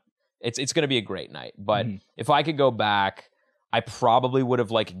not, it's going to be a great night. But if I could go back, I probably would have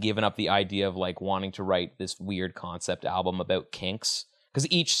like given up the idea of like wanting to write this weird concept album about kinks, because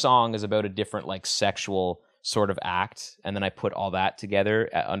each song is about a different like sexual sort of act, and then I put all that together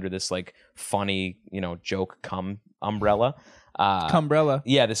under this like funny joke umbrella. Cumbrella.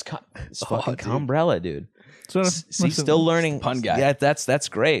 Yeah, this fucking cumbrella, dude. See, still learning pun guy. Yeah, that's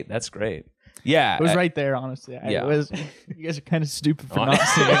great. That's great. Yeah, it was right there. Honestly, you guys are kind of stupid for not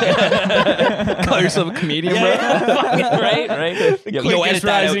seeing it. Call yourself a comedian, bro. right. Yo, edit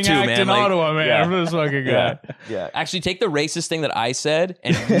that out too, man. In Ottawa, man. I'm this fucking guy. Yeah. Actually, take the racist thing that I said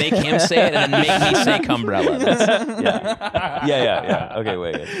and make him say it, and then make me say cumbrella. Yeah. Okay,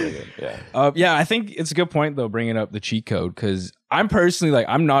 wait. Yeah. I think it's a good point though, bringing up the cheat code, because I'm personally like,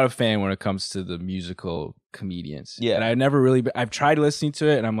 I'm not a fan when it comes to the musical comedians. Yeah. And I've tried listening to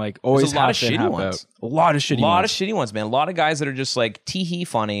it, and I'm like, always a lot of shitty ones. A lot of shitty ones, man. A lot of guys that are just like tee-hee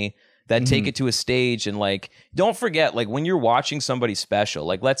funny that take it to a stage, and like, don't forget, like when you're watching somebody special,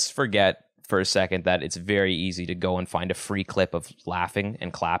 like let's forget for a second that it's very easy to go and find a free clip of laughing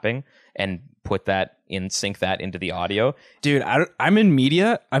and clapping and sync that into the audio. Dude, I'm in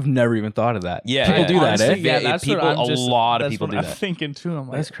media. I've never even thought of that. Yeah, people do honestly, that. Yeah, that's people. What a lot of people do I'm that. Thinking too. I'm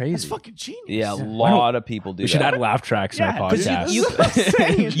like, that's crazy. That's fucking genius. Yeah, a lot of people do. We should add laugh tracks in our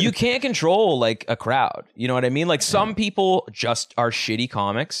podcast. You can't control like a crowd. You know what I mean? Like some people just are shitty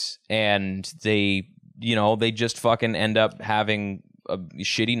comics, and they just fucking end up having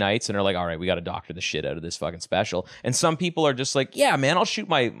shitty nights and are like, all right, we got to doctor the shit out of this fucking special. And some people are just like, yeah, man, I'll shoot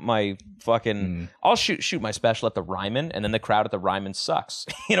my fucking I'll shoot my special at the Ryman, and then the crowd at the Ryman sucks.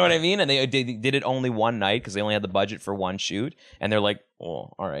 You know what I mean? And they did it only one night because they only had the budget for one shoot, and they're like,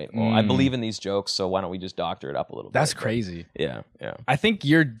 oh, all right, well, I believe in these jokes, so why don't we just doctor it up a little bit? That's crazy. Yeah. I think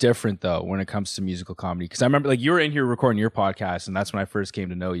you're different though when it comes to musical comedy, because I remember like you were in here recording your podcast, and that's when I first came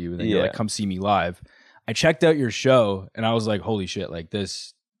to know you, and then you're like, come see me live. I checked out your show and I was like, holy shit, like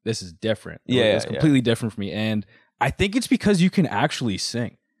this is different. It's completely different for me. And I think it's because you can actually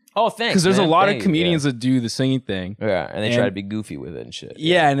sing. Oh, thanks. Because there's a lot of comedians that do the singing thing. Yeah, and they try to be goofy with it and shit.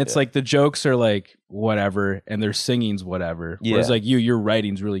 Yeah, and it's like the jokes are like whatever, and their singing's whatever. Whereas like your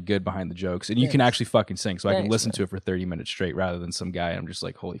writing's really good behind the jokes, and you can actually fucking sing. So I can listen to it for 30 minutes straight rather than some guy. I'm just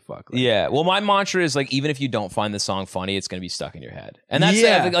like, holy fuck. Like, yeah. Well, my mantra is like, even if you don't find the song funny, it's gonna be stuck in your head. And that's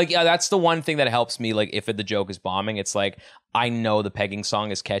that's the one thing that helps me. Like, if the joke is bombing, it's like I know the pegging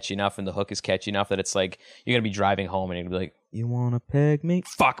song is catchy enough and the hook is catchy enough that it's like you're gonna be driving home and you're gonna be like, you want to peg me?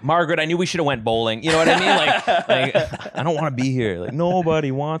 Fuck, Margaret, I knew we should have went bowling. You know what I mean? Like I don't want to be here. Like,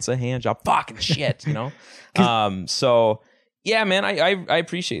 nobody wants a hand job. Fucking shit, So Yeah, man, I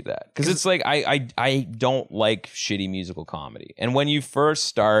appreciate that because it's like I don't like shitty musical comedy, and when you first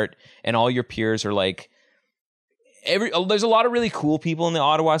start and all your peers are like, there's a lot of really cool people in the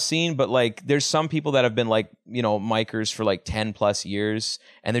Ottawa scene, but like there's some people that have been like, you know, micers for like 10 plus years,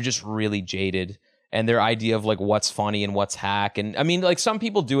 and they're just really jaded. And their idea of like what's funny and what's hack, and I mean, like some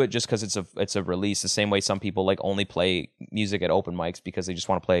people do it just because it's a release. The same way some people like only play music at open mics because they just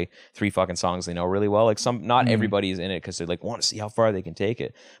want to play 3 fucking songs they know really well. Like not everybody is in it because they like want to see how far they can take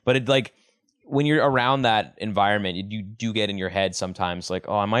it. But it like when you're around that environment, you do get in your head sometimes like,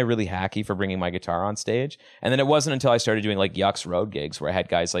 oh, am I really hacky for bringing my guitar on stage? And then it wasn't until I started doing like Yuck's road gigs where I had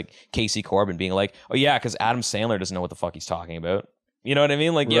guys like Casey Corbin being like, oh yeah, because Adam Sandler doesn't know what the fuck he's talking about. You know what I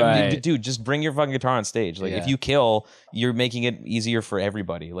mean? Like, yeah, dude, just bring your fucking guitar on stage. Like, if you kill, you're making it easier for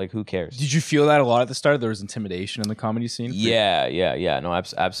everybody. Like, who cares? Did you feel that a lot at the start? There was intimidation in the comedy scene? Yeah. No,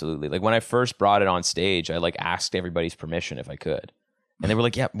 absolutely. Like, when I first brought it on stage, I, like, asked everybody's permission if I could. And they were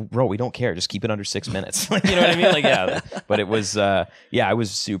like, yeah, bro, we don't care. Just keep it under 6 minutes. Like, you know what I mean? Like, yeah. But it was, I was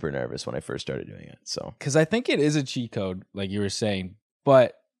super nervous when I first started doing it. So, because I think it is a cheat code, like you were saying,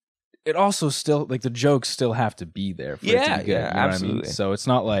 but it also still, like, the jokes still have to be there for it to be good. Yeah, absolutely. I mean? So it's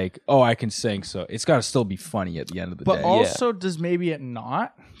not like, oh, I can sing, so it's got to still be funny at the end of the day. But also, does maybe it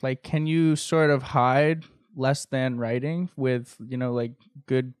not? Like, can you sort of hide less than writing with, you know, like,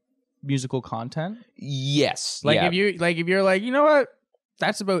 good musical content? Yes. Like, if you're like, you know what?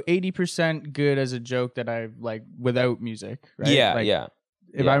 That's about 80% good as a joke that I like without music, right? Yeah, like, yeah.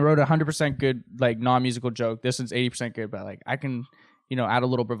 If I wrote 100% good, like, non-musical joke, this is 80% good, but, like, I can, you know, add a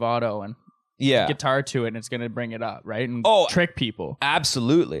little bravado and guitar to it, and it's going to bring it up, right? And trick people.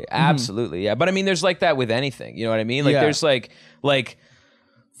 Absolutely. Yeah. But I mean, there's like that with anything. You know what I mean? Like there's like,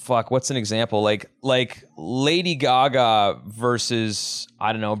 fuck, what's an example? Like Lady Gaga versus,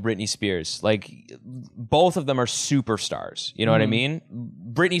 I don't know, Britney Spears. Like, both of them are superstars. You know what I mean?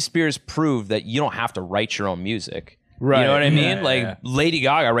 Britney Spears proved that you don't have to write your own music. Right. You know what I mean? Lady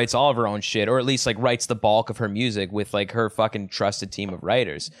Gaga writes all of her own shit, or at least like writes the bulk of her music with like her fucking trusted team of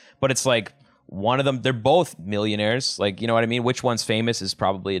writers. But it's like one of them, they're both millionaires. Like, you know what I mean? Which one's famous is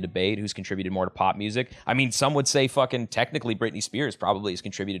probably a debate. Who's contributed more to pop music? I mean, some would say fucking technically Britney Spears probably has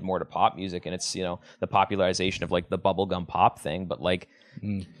contributed more to pop music, and it's, you know, the popularization of like the bubblegum pop thing. But like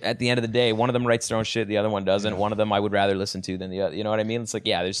at the end of the day, one of them writes their own shit, the other one doesn't. One of them I would rather listen to than the other. You know what I mean? It's like,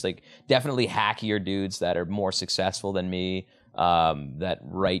 yeah, there's like definitely hackier dudes that are more successful than me, that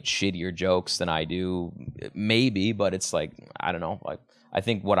write shittier jokes than I do, maybe. But it's like, I don't know. Like, I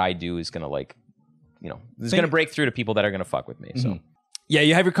think what I do is gonna, like, you know, it's gonna break through to people that are gonna fuck with me. So yeah,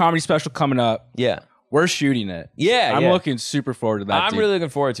 you have your comedy special coming up. Yeah. We're shooting it. Yeah, I'm looking super forward to that. I'm really looking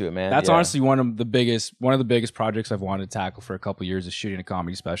forward to it, man. That's honestly one of the biggest projects I've wanted to tackle for a couple years is shooting a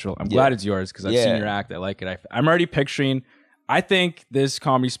comedy special. I'm glad it's yours because I've seen your act. I like it. I'm already picturing. I think this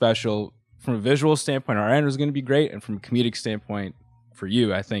comedy special, from a visual standpoint, our end is going to be great, and from a comedic standpoint, for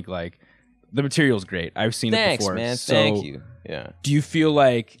you, I think like the material's great. I've seen it before. Thanks, man. Thank you. Yeah. Do you feel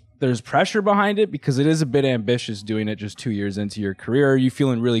like there's pressure behind it because it is a bit ambitious doing it just 2 years into your career? Or are you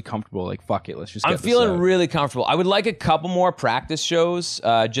feeling really comfortable? Like, fuck it, let's just get I'm feeling really comfortable. I would like a couple more practice shows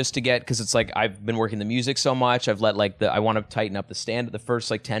just to get, because it's like I've been working the music so much. I've let like I want to tighten up the stand at the first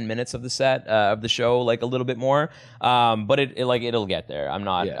like 10 minutes of the set of the show like a little bit more. But it'll get there. I'm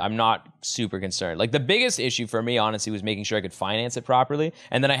not super concerned. Like, the biggest issue for me, honestly, was making sure I could finance it properly.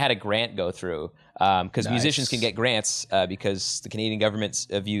 And then I had a grant go through. Because musicians can get grants because the Canadian government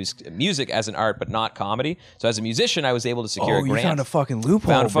views music as an art but not comedy. So as a musician, I was able to secure a grant. You found a fucking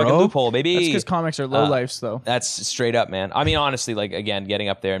loophole, baby. That's because comics are low lifes, though. That's straight up, man. I mean, honestly, like, again, getting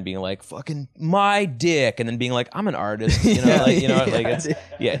up there and being like, fucking my dick, and then being like, I'm an artist. You know, it's,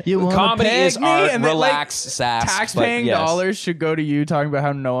 comedy is art, and relax, like, sass. Tax-paying dollars should go to you talking about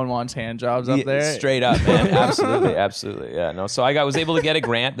how no one wants hand jobs up there. Straight up, man. Absolutely. Yeah, no. So I was able to get a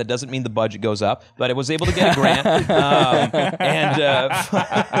grant. That doesn't mean the budget goes up, but I was able to get a grant,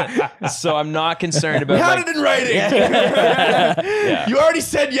 so I'm not concerned about. We had it in writing. You already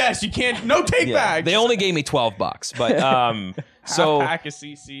said yes. You can't. No take back. They only gave me $12, but so pack of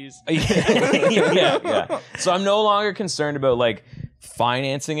CCs. Yeah. So I'm no longer concerned about like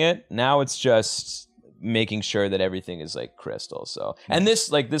financing it. Now it's just making sure that everything is like crystal. So, and this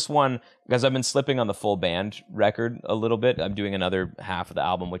one, because I've been slipping on the full band record a little bit. I'm doing another half of the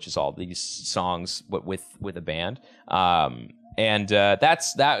album, which is all these songs with a band. And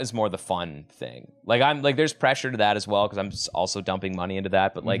that is more the fun thing. Like, I'm like, there's pressure to that as well because I'm also dumping money into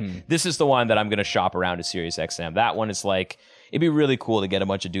that. But like, this is the one that I'm gonna shop around to SiriusXM. That one is like, it'd be really cool to get a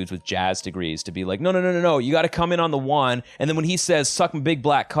bunch of dudes with jazz degrees to be like, no, you got to come in on the one, and then when he says suck my big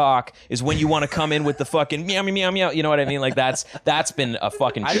black cock is when you want to come in with the fucking meow meow meow meow. You know what I mean? Like that's been a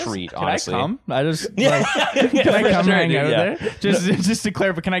fucking treat. Honestly, can I come hang out there? Just to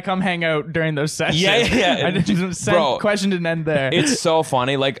clarify, can I come hang out during those sessions? Yeah. I just question didn't end there. It's so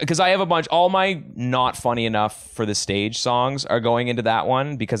funny, like because I have a bunch. All my not funny enough for the stage songs are going into that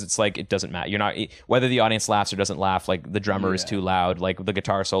one because it's like it doesn't matter. You're not whether the audience laughs or doesn't laugh. Like the drummer is too loud, like the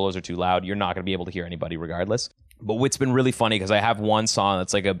guitar solos are too loud. You're not going to be able to hear anybody regardless. But what's been really funny because I have one song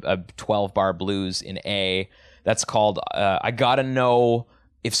that's like a 12 bar blues in A that's called I Gotta Know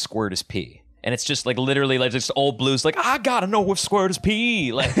If Squirt Is Pee. And it's just like literally like just old blues, like I gotta know if squirt is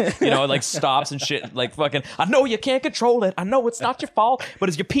pee, like you know, it like stops and shit, like fucking. I know you can't control it. I know it's not your fault, but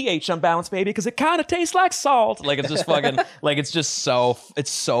it's your pH unbalanced, baby, because it kind of tastes like salt. Like it's just fucking, like it's so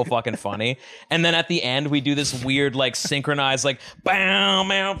fucking funny. And then at the end we do this weird like synchronized like bow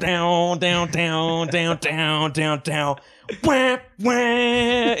bow down down down down down down down. Wah, wah.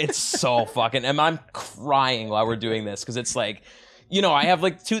 It's so fucking, and I'm crying while we're doing this because it's like. You know, I have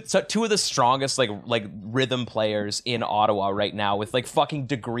like two of the strongest like rhythm players in Ottawa right now with like fucking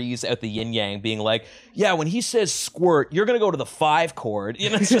degrees out the yin yang being like, yeah, when he says squirt, you're going to go to the 5 chord. You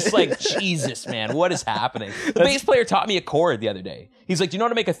know, it's just like, Jesus, man, what is happening? The bass player taught me a chord the other day. He's like, do you know how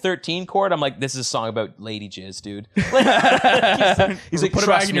to make a 13 chord? I'm like, this is a song about lady jizz, dude. He's like,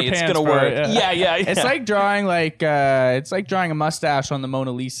 trust me, it's going to work. Yeah. It's like drawing a mustache on the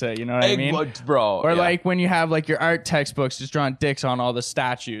Mona Lisa, you know what I mean? Bro. Or like when you have like your art textbooks just drawing dicks on all the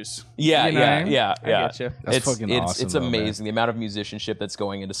statues. Yeah. I get you. That's fucking awesome. It's amazing the amount of musicianship that's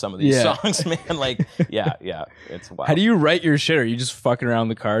going into some of these songs, man. Like, yeah, it's wild. How do you write your shit? Are you just fucking around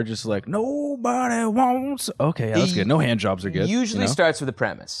the car, just like nobody wants? Okay, yeah, that's good. No hand jobs are good. Usually starts with a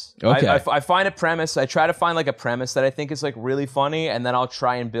premise. Okay, I find a premise. I try to find like a premise that I think is like really funny, and then I'll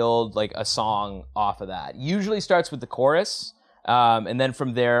try and build like a song off of that. Usually starts with the chorus. And then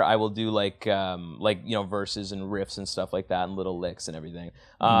from there, I will do like you know, verses and riffs and stuff like that, and little licks and everything.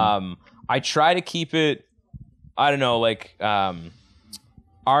 I try to keep it, I don't know, like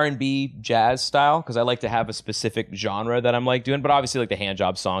R&B jazz style, because I like to have a specific genre that I'm like doing. But obviously, like the hand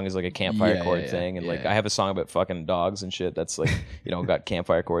job song is like a campfire chord thing, and like I have a song about fucking dogs and shit that's like, you know, got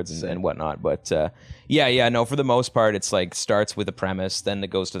campfire chords and whatnot. But no, for the most part, it's like starts with a premise, then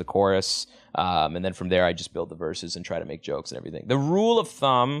it goes to the chorus. And then from there, I just build the verses and try to make jokes and everything. The rule of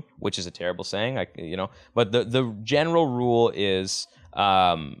thumb, which is a terrible saying, but the general rule is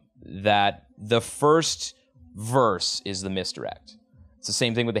that the first verse is the misdirect. It's the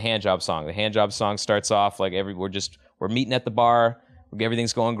same thing with the hand job song. The hand job song starts off like we're meeting at the bar.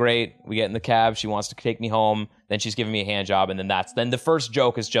 Everything's going great. We get in the cab. She wants to take me home. Then she's giving me a hand job, and then the first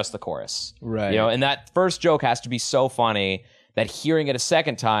joke is just the chorus. Right. You know, and that first joke has to be so funny that hearing it a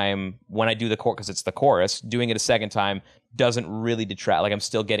second time when I do the chorus, because it's the chorus, doing it a second time doesn't really detract. Like I'm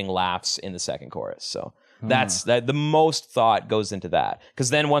still getting laughs in the second chorus. So that's that. The most thought goes into that,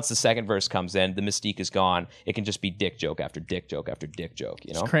 because then once the second verse comes in, the mystique is gone. It can just be dick joke after dick joke after dick joke.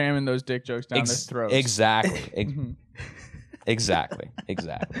 You know, just cramming those dick jokes down their throats. Exactly. Exactly.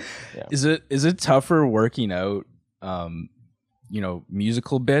 Yeah. Is it tougher working out?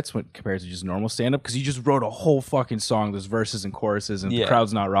 Musical bits compared to just normal stand-up, because you just wrote a whole fucking song, there's verses and choruses, and the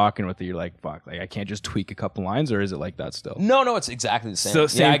crowd's not rocking with it. You're like, fuck, like I can't just tweak a couple lines, or is it like that still? No, it's exactly the same. So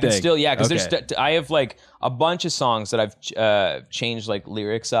same I can thing. still, because Okay. I have like a bunch of songs that I've changed like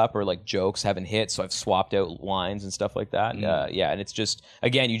lyrics up, or like jokes haven't hit, so I've swapped out lines and stuff like that. And it's just,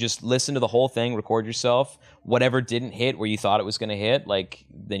 again, you just listen to the whole thing, record yourself, whatever didn't hit where you thought it was going to hit, like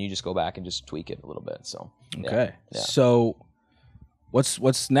then you just go back and just tweak it a little bit. So Okay. So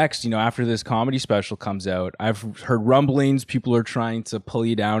what's next? After this comedy special comes out, I've heard rumblings. People are trying to pull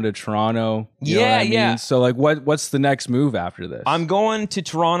you down to Toronto. You know what I mean? So like, what's the next move after this? I'm going to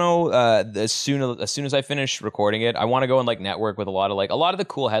Toronto as soon as I finish recording it. I want to go and like network with a lot of the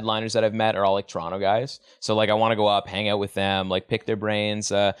cool headliners that I've met are all like Toronto guys. So like I want to go up, hang out with them, like pick their brains.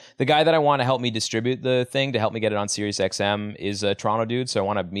 The guy that I want to help me distribute the thing to help me get it on Sirius XM is a Toronto dude. So I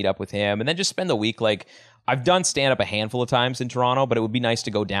want to meet up with him and then just spend the week like. I've done stand-up a handful of times in Toronto, but it would be nice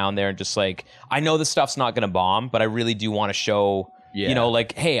to go down there and just like, I know this stuff's not going to bomb, but I really do want to show You know,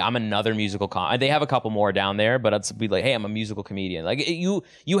 like, hey, I'm another musical they have a couple more down there, but it's be like, hey, I'm a musical comedian. Like you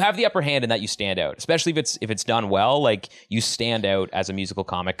have the upper hand in that you stand out, especially if it's done well. Like you stand out as a musical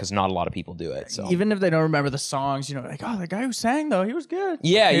comic because not a lot of people do it. So even if they don't remember the songs, you know, like, oh, the guy who sang though, he was good.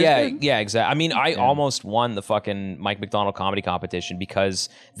 Yeah, exactly. I mean, I almost won the fucking Mike McDonald comedy competition because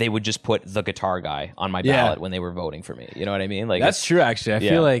they would just put the guitar guy on my ballot when they were voting for me. You know what I mean? Like that's true. Actually, I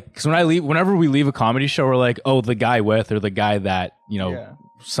feel like because whenever we leave a comedy show, we're like, oh, the guy with or the guy that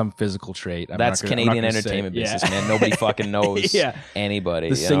some physical trait. That's Canadian entertainment business, man. Nobody fucking knows anybody.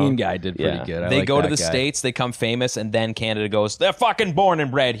 The singing guy did pretty good. They go to the States, they become famous, and then Canada goes, they're fucking born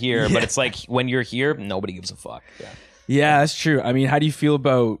and bred here. But it's like when you're here, nobody gives a fuck. Yeah, that's true. I mean, how do you feel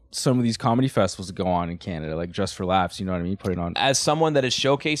about some of these comedy festivals that go on in Canada, like Just for Laughs? You know what I mean? Put it on. As someone that is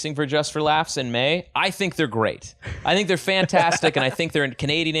showcasing for Just for Laughs in May, I think they're great. I think they're fantastic, and I think they're a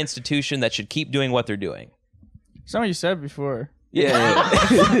Canadian institution that should keep doing what they're doing. Something you said before. Yeah.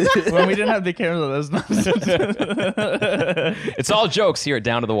 When we didn't have the camera, that was It's all jokes here at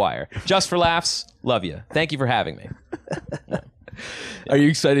Down to the Wire. Just for Laughs, love you. Thank you for having me. Are you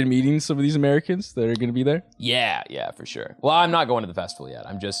excited meeting some of these Americans that are going to be there? Yeah, for sure. Well, I'm not going to the festival yet.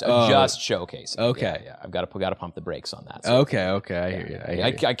 I'm just showcasing. Okay. Yeah. I've got to pump the brakes on that. So. Okay. I hear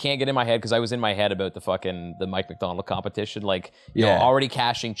you. I can't get in my head because I was in my head about the Mike McDonald competition. Like, you know, already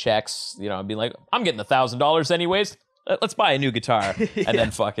cashing checks. You know, and being like, I'm getting $1,000 anyways. Let's buy a new guitar, and then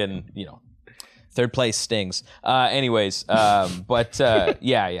fucking, you know, third place stings. Anyways, but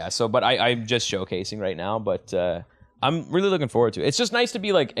So, but I'm just showcasing right now, but I'm really looking forward to it. It's just nice to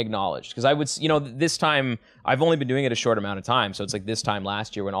be like acknowledged because I would, you know, this time I've only been doing it a short amount of time. So it's like this time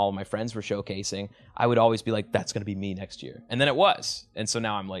last year when all of my friends were showcasing, I would always be like, that's going to be me next year. And then it was. And so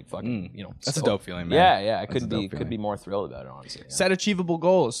now I'm like, fucking, you know. That's a dope feeling, man. Yeah. I could be more thrilled about it, honestly. Yeah. Set achievable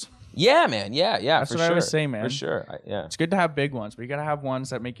goals. Yeah, man. Yeah. That's for what sure. I was saying, man. For sure. It's good to have big ones, but you got to have ones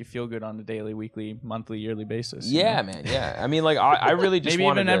that make you feel good on a daily, weekly, monthly, yearly basis. Yeah, man. Yeah. I mean, like, I really just maybe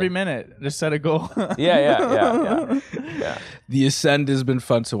even every minute, just set a goal. Yeah. The Ascend has been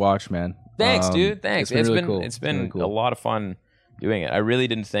fun to watch, man. Thanks, dude. Thanks. It's been really cool. It's been a lot of fun doing it. I really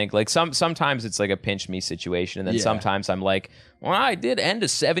didn't think like sometimes it's like a pinch me situation, and then sometimes I'm like, well, I did end a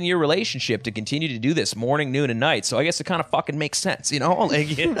 7-year relationship to continue to do this morning, noon, and night, so I guess it kind of fucking makes sense, you know?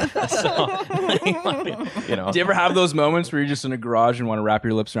 Like, you know. Do you ever have those moments where you're just in a garage and want to wrap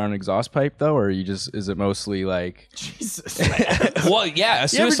your lips around an exhaust pipe, though, or is it mostly like Jesus? Well, yeah.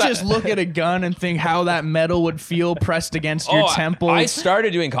 You ever just look at a gun and think how that metal would feel pressed against your temple? I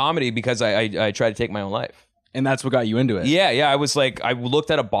started doing comedy because I tried to take my own life. And that's what got you into it. Yeah. I was like, I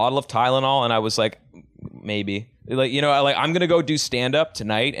looked at a bottle of Tylenol and I was like, maybe. Like, you know, I'm going to go do stand-up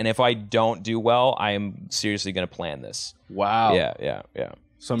tonight. And if I don't do well, I am seriously going to plan this. Wow. Yeah.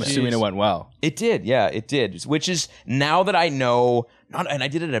 So I'm assuming it went well. It did. Yeah, it did. Which is now that I know, and I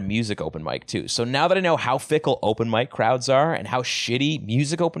did it at a music open mic too. So now that I know how fickle open mic crowds are and how shitty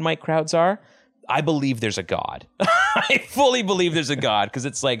music open mic crowds are, I believe there's a God. I fully believe there's a God because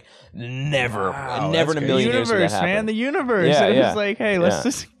it's like never in a million years. The universe, man, the universe. Yeah, It's like, hey, let's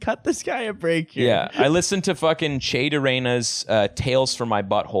just cut this guy a break here. Yeah, I listened to fucking Che DeRena's Tales from My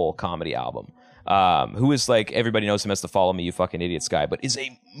Butthole comedy album. Who is like, everybody knows him as the Follow Me, You Fucking Idiots guy, but is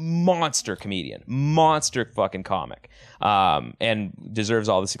a monster comedian, monster fucking comic, and deserves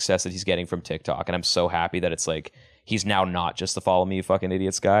all the success that he's getting from TikTok. And I'm so happy that it's like, he's now not just the Follow Me, You Fucking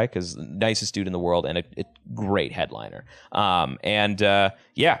Idiots guy, because nicest dude in the world and a great headliner. I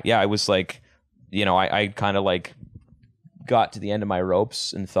was like, you know, I kind of like got to the end of my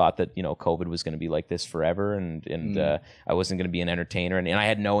ropes and thought that, you know, COVID was going to be like this forever, and I wasn't going to be an entertainer, and I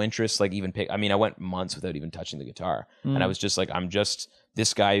had no interest, like even I went months without even touching the guitar, and I was just like, I'm just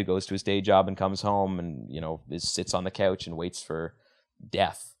this guy who goes to his day job and comes home and, you know, sits on the couch and waits for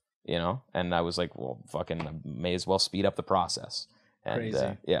death. You know, and I was like, well, fucking, I may as well speed up the process. And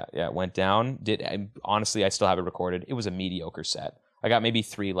it went down. Honestly, I still have it recorded. It was a mediocre set. I got maybe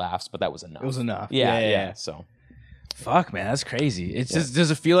 3 laughs, but that was enough. It was enough. Yeah. So, fuck, man, that's crazy. It's just, does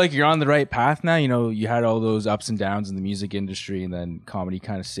it feel like you're on the right path now? You know, you had all those ups and downs in the music industry, and then comedy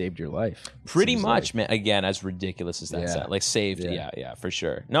kind of saved your life. Pretty much, man. Again, as ridiculous as that sounds, like saved. Yeah, for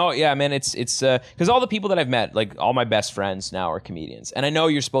sure. No, yeah, man. It's because all the people that I've met, like all my best friends now are comedians, and I know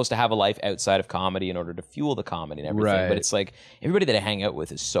you're supposed to have a life outside of comedy in order to fuel the comedy and everything. Right. But it's like everybody that I hang out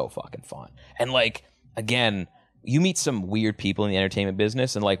with is so fucking fun, and like again, you meet some weird people in the entertainment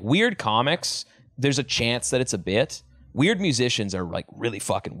business, and like weird comics. There's a chance that it's a bit, weird musicians are like really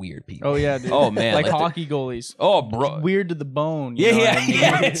fucking weird people. Oh yeah, dude. Oh man, like hockey goalies. Oh bro, Weird to the bone. You Yeah, know yeah, what I mean?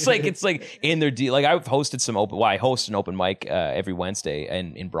 yeah. It's like in their deal. Like I've hosted some open. Well, I host an open mic every Wednesday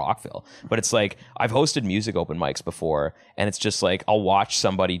in Brockville. But it's like I've hosted music open mics before, and it's just like I'll watch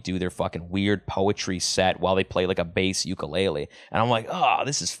somebody do their fucking weird poetry set while they play like a bass ukulele, and I'm like, oh,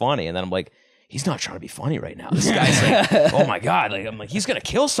 this is funny. And then I'm like, he's not trying to be funny right now. This guy's like, oh my god, like I'm like, he's gonna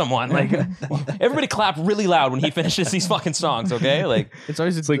kill someone. Like everybody clap really loud when he finishes these fucking songs, okay? Like It's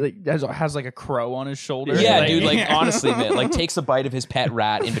always like has like a crow on his shoulder. yeah, like, dude. Like honestly, man, like takes a bite of his pet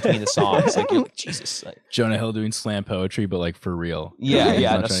rat in between the songs. Like you're like, Jesus. Like, Jonah Hill doing slam poetry, but like for real. yeah, He's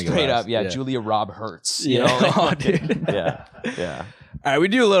yeah, not no, trying to get straight laughs. up. Yeah, Julia Rob Hertz. You Yeah. know, like, Oh, dude. yeah, yeah. All right, we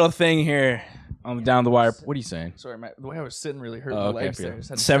do a little thing here on the Down the Wire. What are you saying? Sorry, the way I was sitting really hurt Oh, my okay, legs for there. you. Just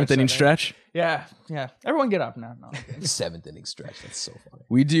had to Seventh stretch inning that out. stretch. Yeah. Everyone get up now. No, I'm kidding. 7th inning stretch. That's so funny.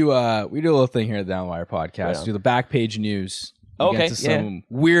 We do a little thing here at the Down the Wire podcast. Yeah. Do the back page news. We Okay, get to some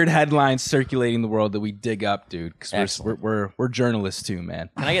weird headlines circulating the world that we dig up, dude. Because Excellent. we're journalists too, man.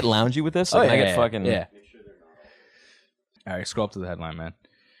 Can I get loungy with this? Like, can I get fucking yeah. All right, scroll up to the headline, man.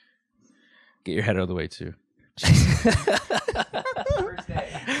 Get your head out of the way too.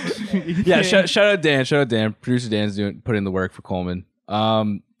 Yeah, shout out Dan. Shout out Dan. Producer Dan's putting in the work for Coleman.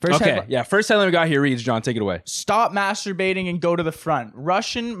 First okay, headline. yeah. First headline we got here reads, John, take it away. Stop masturbating and go to the front.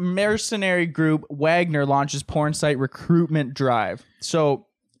 Russian mercenary group Wagner launches porn site recruitment drive. So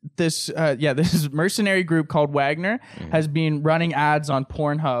this mercenary group called Wagner has been running ads on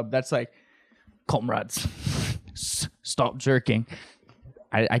Pornhub. That's like, comrades, stop jerking.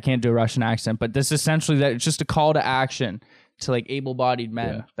 I can't do a Russian accent, but this essentially that it's just a call to action to like able-bodied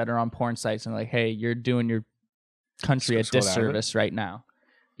men that are on porn sites and like, hey, you're doing your country a Scroll down a bit. disservice right now.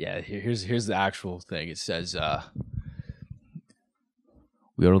 Yeah, here's the actual thing. It says,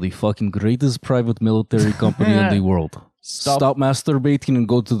 we are the fucking greatest private military company in the world. Stop masturbating and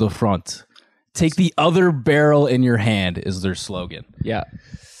go to the front. Take the other barrel in your hand is their slogan. Yeah.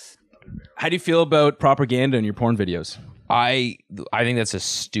 How do you feel about propaganda in your porn videos? I think that's a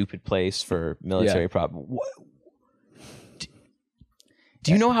stupid place for military prop.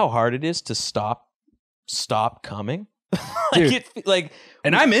 Do you know how hard it is to stop coming? Dude.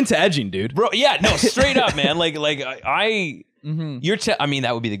 And I'm into edging, dude. Bro, yeah, no, straight up, man. I mean,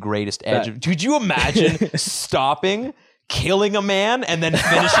 that would be the greatest edge. Could you imagine stopping, killing a man, and then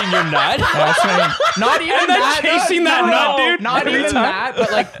finishing your nut? Not even And then that. chasing that nut, dude, Not every even time. that,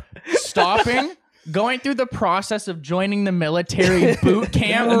 but like stopping, going through the process of joining the military boot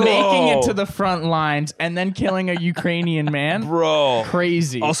camp, making it to the front lines, and then killing a Ukrainian man. Bro.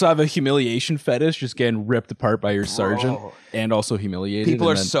 Crazy. Also have a humiliation fetish, just getting ripped apart by your sergeant and also humiliated. People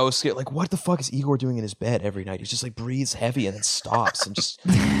and are then- so scared. Like, what the fuck is Igor doing in his bed every night? He's just like breathes heavy and then stops and just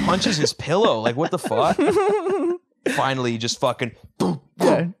punches his pillow. Like, what the fuck? Finally, he just fucking boom,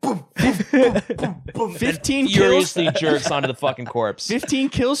 boom, boom, boom, boom, boom, boom, 15 kills. furiously jerks onto the fucking corpse. 15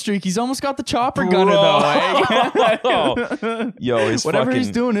 kill streak. He's almost got the chopper gunner though. Yo, his Whatever fucking,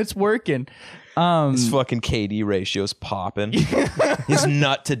 he's doing, it's working. his fucking KD ratio's popping. His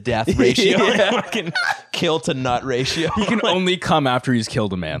nut to death ratio, fucking kill to nut ratio. He can only come after he's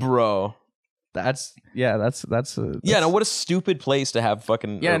killed a man. Bro. That's Yeah, no, what a stupid place to have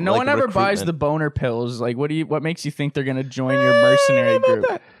fucking. Yeah, no one ever buys the boner pills. Like, what makes you think they're gonna join your mercenary group?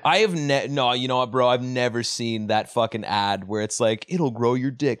 I have no, you know what, bro? I've never seen that fucking ad where it's like it'll grow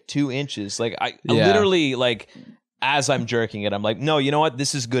your dick 2 inches. Like I literally like. As I'm jerking it, I'm like, no, you know what?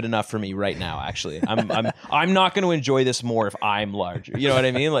 This is good enough for me right now. Actually, I'm not going to enjoy this more if I'm larger. You know what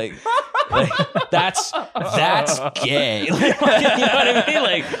I mean? Like that's gay. Like, you know what I mean?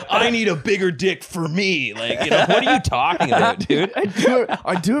 Like I need a bigger dick for me. Like, you know, what are you talking about, dude?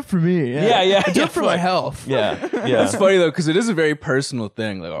 I do it for me. Yeah. I do it for my health. Yeah. It's funny though, because it is a very personal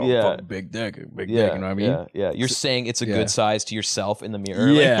thing. Like, oh, Yeah. fuck, big dick, big Yeah, dick. You know what I mean? Yeah. You're saying it's a yeah. good size to yourself in the mirror.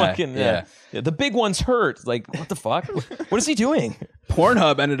 Yeah, Like, fucking, yeah. Yeah. The big ones hurt. Like, what the fuck? What is he doing?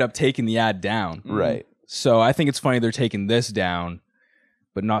 Pornhub ended up taking the ad down. Right. So I think it's funny they're taking this down,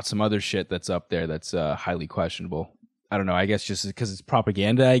 but not some other shit that's up there that's highly questionable. I don't know. I guess just because it's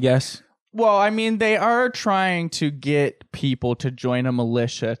propaganda, I guess. Well, I mean, they are trying to get people to join a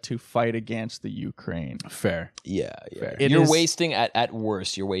militia to fight against the Ukraine. Fair. Yeah. Fair. You're is- wasting at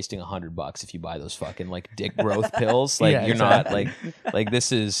worst. You're wasting $100 if you buy those fucking like dick growth pills. Like Yeah, you're exactly. not like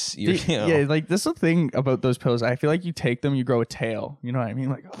this is you know. Yeah, like this is the thing about those pills. I feel like you take them, you grow a tail. You know what I mean?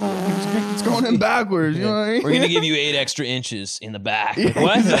 Like, oh, it's going in backwards. You know what I mean? We're gonna give you 8 extra inches in the back. Like,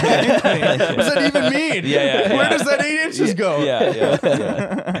 what? What does that even mean? Yeah. Where does that 8 inches go?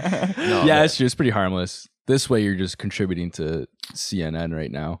 Yeah. No, Yeah, it's true. It's pretty harmless. This way, you're just contributing to CNN right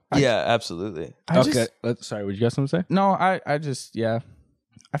now. Yeah, absolutely. Sorry, would you guys something to say? No, I just, I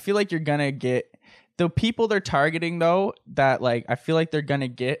feel like you're going to get the people they're targeting, though, that like, I feel like they're going to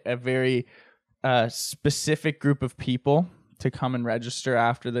get a very specific group of people to come and register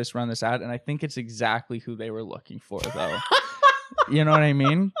after this, run this ad. And I think it's exactly who they were looking for, though. You know what I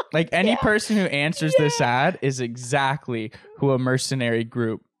mean? Like any person who answers this ad is exactly who a mercenary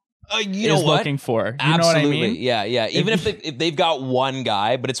group is looking for. You Absolutely. know what I mean? Yeah. Even if they've got one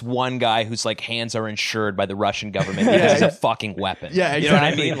guy, but it's one guy whose like hands are insured by the Russian government because he's a fucking weapon. Yeah, exactly. You know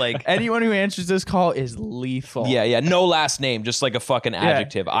what I mean? Like anyone who answers this call is lethal. Yeah. No last name, just like a fucking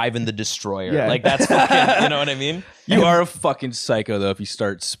adjective. Ivan the Destroyer. Yeah. Like that's fucking. You know what I mean? You are a fucking psycho though if you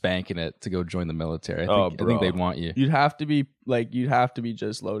start spanking it to go join the military. I think they'd want you. You'd have to be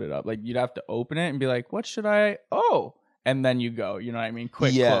just loaded up. Like you'd have to open it and be like, what should I? Oh. And then you go, you know what I mean?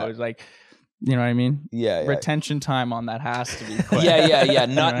 Quick close. Like, you know what I mean? Yeah. Retention time on that has to be quick. Yeah.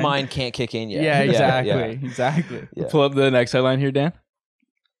 Nut mine can't kick in yet. Yeah, exactly. Yeah. Pull up the next headline here, Dan.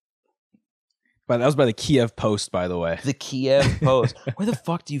 But that was by the Kiev Post, by the way. The Kiev Post. Where the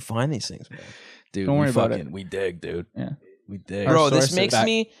fuck do you find these things, man? Dude, don't worry about it. We dig, dude. Yeah. We dig. Bro, this makes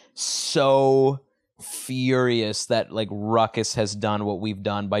me so furious that like Ruckus has done what we've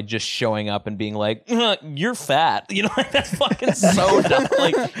done by just showing up and being like, you're fat. You know, like that's fucking so dumb.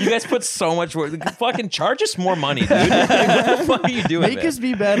 Like you guys put so much work. Like, fucking charge us more money, dude. Like, what the fuck are you doing? Make us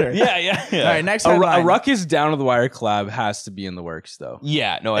be better. Yeah. All right, next a headline. Ruckus down to the wire collab has to be in the works, though.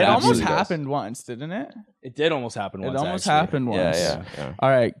 Yeah, no, It almost absolutely does. happened once, didn't it? It did almost happen once. It almost actually. happened once. Yeah. All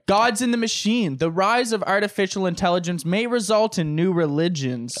right. Gods in the machine. The rise of artificial intelligence may result in new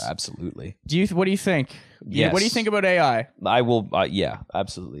religions. Absolutely. What do you think? Yes. What do you think about AI? I will. Yeah,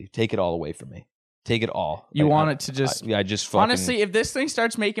 absolutely. Take it all away from me. Take it all. You want it to just... I just fucking... Honestly, if this thing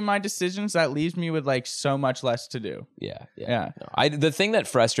starts making my decisions, that leaves me with like so much less to do. Yeah. Yeah. No, the thing that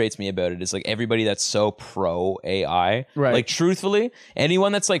frustrates me about it is like everybody that's so pro AI. Right. Like truthfully,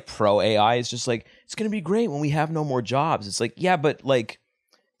 anyone that's like pro AI is just like, it's gonna be great when we have no more jobs. It's like, yeah, but like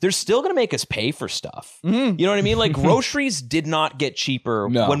they're still gonna make us pay for stuff. Mm. You know what I mean? Like groceries did not get cheaper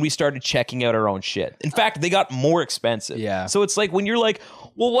when we started checking out our own shit. In fact, they got more expensive. Yeah. So it's like when you're like,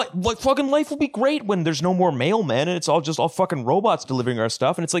 well, what fucking life will be great when there's no more mailmen and it's all fucking robots delivering our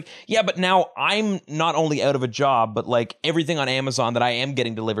stuff. And it's like, yeah, but now I'm not only out of a job, but like everything on Amazon that I am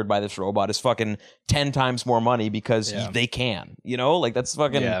getting delivered by this robot is fucking 10 times more money because they can, you know, like that's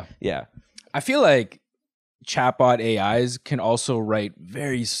fucking, yeah. I feel like chatbot AIs can also write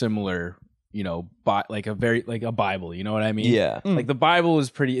very similar, you know, like a Bible, you know what I mean? Yeah. Like the Bible is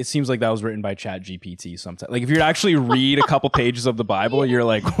pretty, it seems like that was written by ChatGPT sometimes. Like if you actually read a couple pages of the Bible, you're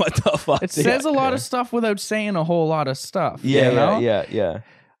like, what the fuck? It says a lot of stuff without saying a whole lot of stuff. Yeah, you know? yeah.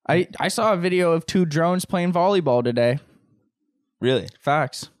 I saw a video of 2 drones playing volleyball today. Really?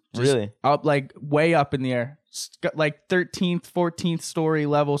 Facts. Really? Up, like way up in the air. Like 13th, 14th story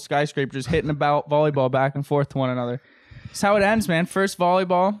level skyscraper, just hitting about volleyball back and forth to one another. That's how it ends, man. First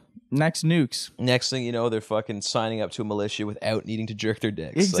volleyball, next nukes. Next thing you know, they're fucking signing up to a militia without needing to jerk their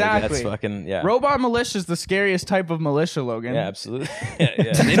dicks. Exactly. Like, that's fucking, yeah. Robot militia is the scariest type of militia, Logan. Yeah, absolutely.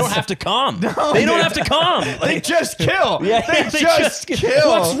 Yeah. They don't have to come. They don't have to come. Like, They just kill. Yeah, they just kill.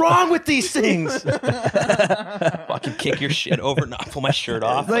 What's wrong with these things? Fucking kick your shit over, not pull my shirt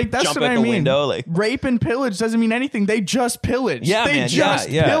off. Like that's jump what out I the mean. window. Like Rape and pillage doesn't mean anything. They just pillage. Yeah, they man. just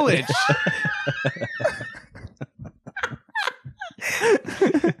Yeah. pillage.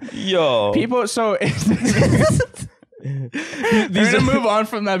 Yo, People, so these to move on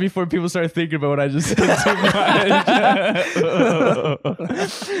from that before people start thinking about what I just said too much.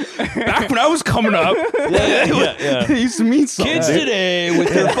 Back when I was coming up, yeah. it used to mean something. Kids today with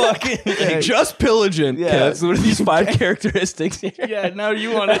their fucking just pillaging. Yeah. Kids. What are these 5 characteristics here? Yeah, no,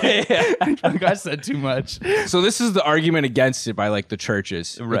 you want to. I said too much. So this is the argument against it by like the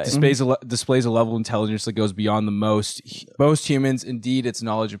churches. Right. It displays a level of intelligence that goes beyond the most humans. Indeed, its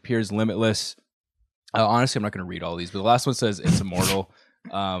knowledge appears limitless. Honestly, I'm not going to read all these, but the last one says it's immortal.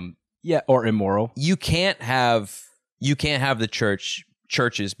 Or immoral. You can't have the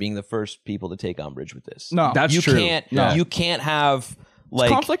churches being the first people to take umbrage with this. No, that's you true. Can't. No. You can't have like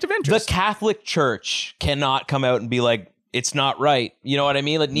conflict of interest. The Catholic Church cannot come out and be like, it's not right. You know what I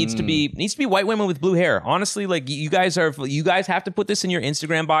mean? It needs to be white women with blue hair. Honestly, like you guys have to put this in your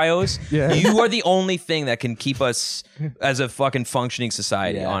Instagram bios. Yeah. You are the only thing that can keep us as a fucking functioning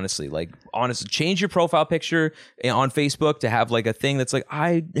society. Yeah. Honestly, honestly, change your profile picture on Facebook to have like a thing that's like,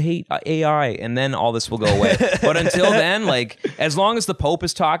 I hate AI, and then all this will go away. But until then, like as long as the Pope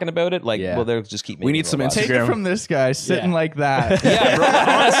is talking about it, like well, they'll just keep making we need some robots. Take it from this guy sitting like that. Yeah, bro.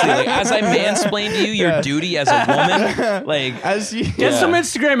 Honestly, like, as I mansplained to you your duty as a woman, like As you Get some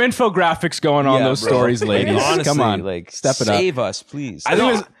Instagram infographics going on those bro. stories, ladies. Like, honestly, Come on, like step it up. save us, please. I think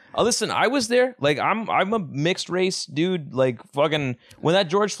it was- listen, I was there. Like, I'm a mixed race dude. Like, fucking, when that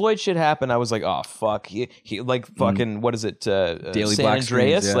George Floyd shit happened, I was like, oh fuck, he like fucking what is it, Daily San Black Andreas?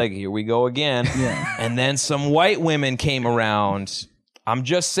 Screens, yeah. Like, here we go again. Yeah. And then some white women came around. I'm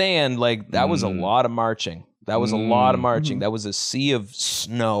just saying, like, that was a lot of marching. That was a lot of marching. That was a sea of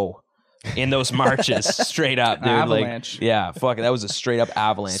snow in those marches, straight up, dude. Avalanche. Like, yeah, fuck it. That was a straight up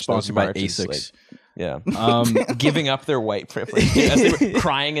avalanche. Sponsored those by marches, ASICs. like, giving up their white privilege as they were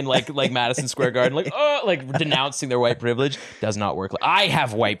crying in like Madison Square Garden, like denouncing their white privilege. Does not work. I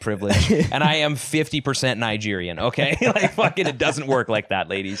have white privilege, and I am 50% Nigerian. Okay, like fucking, it doesn't work like that,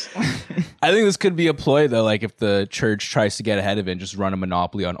 ladies. I think this could be a ploy though, like if the church tries to get ahead of it and just run a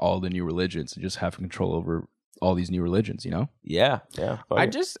monopoly on all the new religions and just have control over all these new religions, you know? Yeah. I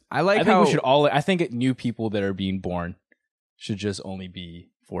like I think how we should all. I think new people that are being born should just only be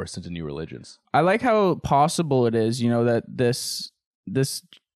forced into new religions. I like how possible it is, you know, that this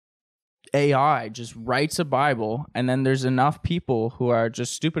AI just writes a Bible, and then there's enough people who are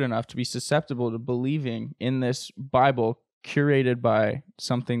just stupid enough to be susceptible to believing in this Bible curated by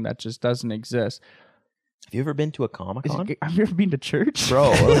something that just doesn't exist. Have you ever been to a Comic-Con? Have you ever been to church?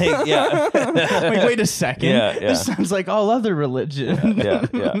 Bro, like, yeah. Like, wait a second. Yeah. This sounds like all other religion. Yeah.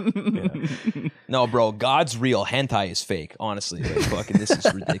 No, bro, God's real. Hentai is fake. Honestly, like, fucking, this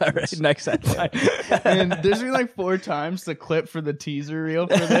is ridiculous. Next headline. And there's been like 4 times the clip for the teaser reel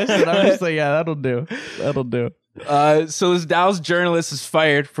for this, and I'm just like, yeah, that'll do. So this Dallas journalist is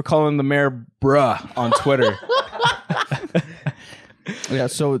fired for calling the mayor bruh on Twitter. Yeah,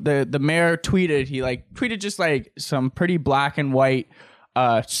 so the mayor tweeted, he tweeted just like some pretty black and white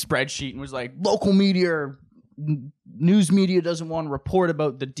spreadsheet and was like, local media, news media doesn't want to report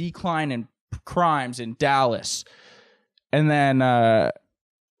about the decline in crimes in Dallas. And then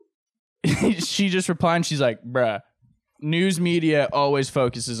she just replied, and she's like, bruh, news media always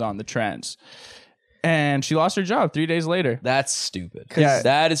focuses on the trends. And she lost her job 3 days later. That's stupid. Yeah.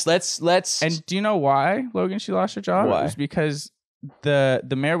 That is, let's. And do you know why, Logan, she lost her job? Why? It was because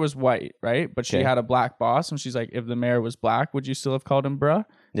the mayor was white, right? But she Okay. had a black boss, and she's like, if the mayor was black, would you still have called him bruh?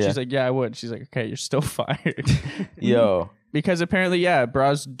 Yeah. She's like, yeah, I would. She's like, okay, you're still fired. Yo. Because apparently, yeah,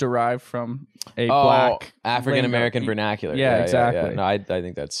 bruh's derived from a black African American lingo. vernacular. Yeah, exactly. No, I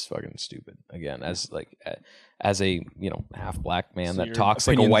think that's fucking stupid. Again, as a half black man So that your talks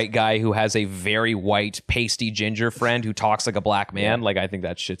like a white guy who has a very white pasty ginger friend who talks like a black man, like I think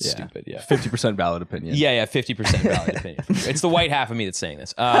that shit's stupid. Yeah. 50% valid opinion. Yeah, 50% valid opinion. It's the white half of me that's saying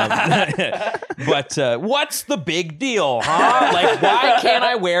this. But what's the big deal, huh? Like, why can't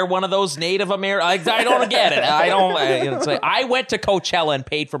I wear one of those Native American? I don't get it. I don't. It's like, I went to Coachella and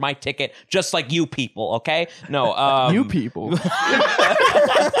paid for my ticket just like you people. Okay, no, You people.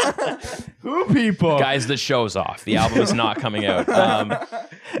 Who people? guys, the show's off. The album is not coming out.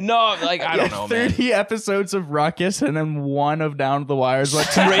 No, like I don't know, man. 30 episodes of Ruckus and then one of Down the Wires. What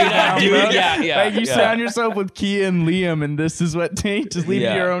Straight up, dude. Yeah. Like you surround yourself with Kia and Liam, and this is what takes. Just leave it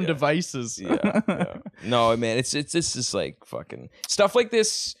to your own Yeah. devices. Yeah. No, man, it's just like fucking stuff like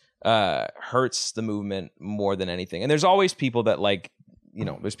this hurts the movement more than anything. And there's always people that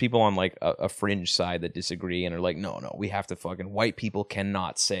there's people on like a fringe side that disagree and are like, no, we have to fucking, white people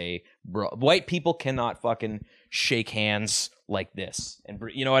cannot say, bro, white people cannot fucking shake hands like this. And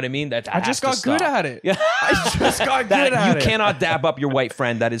you know what I mean? That I just got good at it. Yeah. I just got good at You it. cannot dab up your white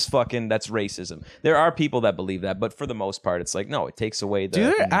friend. That's racism. There are people that believe that, but for the most part, it's like, no, it takes away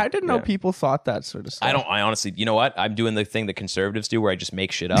the. I didn't know people thought that sort of stuff. I honestly, you know what? I'm doing the thing that conservatives do where I just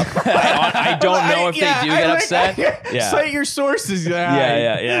make shit up. I don't know if they do get upset. Cite your sources.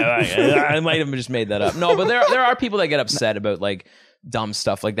 Yeah. I might have just made that up. No, but there are people that get upset about like dumb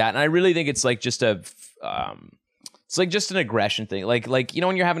stuff like that. And I really think it's like just it's like just an aggression thing. Like,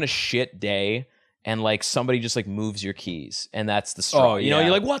 when you're having a shit day and like somebody just like moves your keys and that's the straw. You know,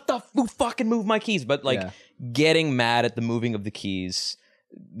 you're like, what the who fucking moved my keys? But like getting mad at the moving of the keys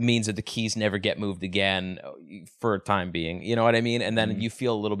means that the keys never get moved again for a time being. You know what I mean? And then you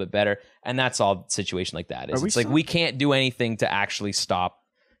feel a little bit better. And that's all situation like that is. It's like we can't do anything to actually stop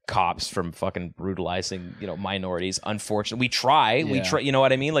cops from fucking brutalizing, minorities. Unfortunately, we try, you know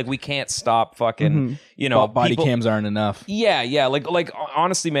what I mean? Like, we can't stop fucking, body cams aren't enough. Yeah. Like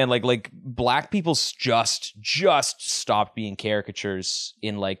honestly, man, like black people just stopped being caricatures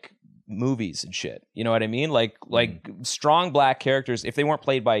in like movies and shit. You know what I mean? Like strong black characters, if they weren't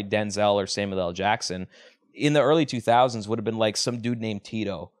played by Denzel or Samuel L. Jackson, in the early 2000s would have been like some dude named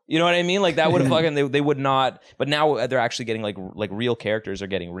Tito. You know what I mean? Like that would have fucking, they would not, but now they're actually getting like real characters are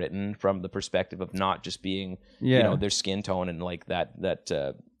getting written from the perspective of not just being, their skin tone and like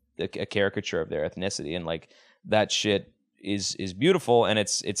a caricature of their ethnicity. And like that shit is beautiful, and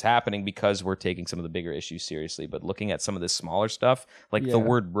it's happening because we're taking some of the bigger issues seriously. But looking at some of this smaller stuff, like the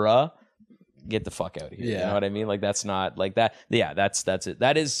word bruh, get the fuck out of here. You know what I mean? Like that's not like that. Yeah, that's it.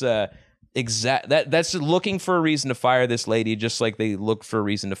 That is that's looking for a reason to fire this lady, just like they look for a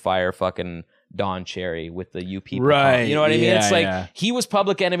reason to fire fucking Don Cherry with the You People. Right. You know what I mean? It's like he was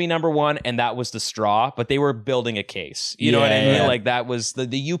public enemy number one, and that was the straw, but they were building a case. You know what I mean? Like that was the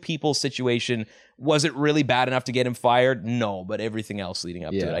You People situation. Was it really bad enough to get him fired? No, but everything else leading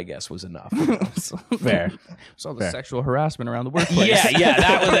up to it, I guess, was enough. Fair. Saw the sexual harassment around the workplace. Yeah.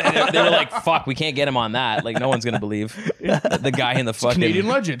 That was. They were like, "Fuck, we can't get him on that." Like, no one's gonna believe the guy in the fucking Canadian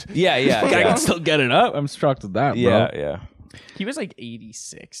legend. Yeah. I can still get it up. I'm shocked at that, bro. Yeah. He was like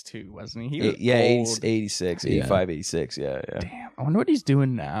 86 too, wasn't he? He was old. 86, 85, 86. Yeah. Damn, I wonder what he's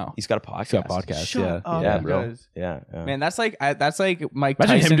doing now. He's got a podcast. Shut up, Yeah, he bro. does. Yeah. Man, that's like Mike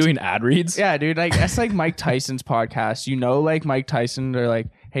Imagine Tyson him doing ad reads. Yeah, dude, like that's like Mike Tyson's podcast. Like Mike Tyson, they're like,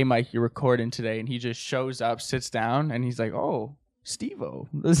 "Hey, Mike, you're recording today," and he just shows up, sits down, and he's like, "Oh, Steve-O."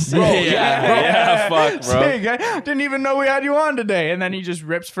 Fuck, bro. Sick. I didn't even know we had you on today. And then he just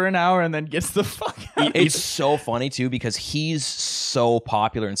rips for an hour and then gets the fuck out. It's so funny too because he's so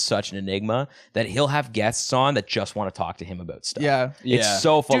popular and such an enigma that he'll have guests on that just want to talk to him about stuff. Yeah. It's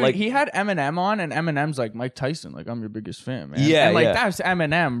so fun. Dude, like he had Eminem on, and Eminem's like, "Mike Tyson, like I'm your biggest fan, man." Yeah, and like yeah. that's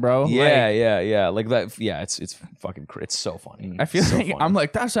Eminem, bro. Yeah. Like that. Yeah, it's fucking. It's so funny. I feel so like funny. I'm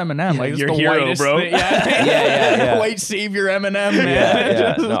like, that's Eminem. Like, you're it's the hero, whitest bro. thing. Yeah. White savior Eminem, man.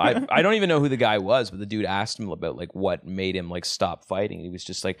 Yeah. No, I don't even know who the guy was, but the dude asked him about like what made him like stop fighting. And he was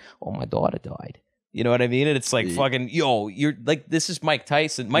just like, "Oh, my daughter died." You know what I mean? And it's like fucking, you're like, this is Mike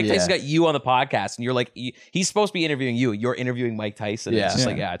Tyson. Mike Tyson got you on the podcast, and you're like, he's supposed to be interviewing you. You're interviewing Mike Tyson. Yeah. It's just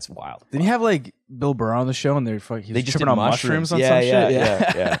like, it's wild. Did he have like Bill Burr on the show and they just Did tripping on mushrooms on some shit?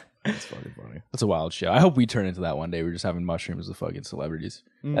 Yeah. That's fucking funny. That's a wild show. I hope we turn into that one day. We're just having mushrooms with fucking celebrities.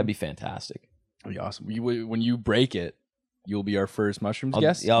 That'd be fantastic. That'd be awesome. When you break it, you'll be our first mushrooms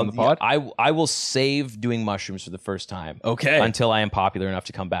guest on the pod. I will save doing mushrooms for the first time. Okay. Until I am popular enough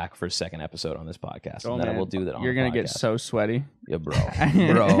to come back for a second episode on this podcast. And then I will do that on You're the going to podcast. get so sweaty. Yeah, bro.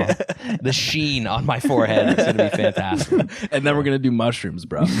 The sheen on my forehead is going to be fantastic. And then we're going to do mushrooms,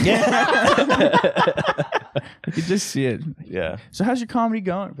 bro. You can just see it. Yeah. So how's your comedy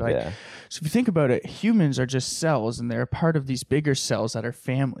going? Like, Yeah. So if you think about it, humans are just cells, and they're a part of these bigger cells that are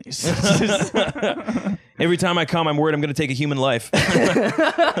families. Every time I come, I'm worried I'm going to take a human life. All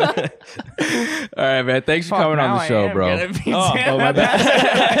right, man. Thanks for coming on the show, bro. Oh, my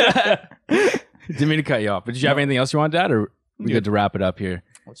bad. Didn't mean to cut you off, but did you have anything else you wanted to add, or we good to wrap it up here?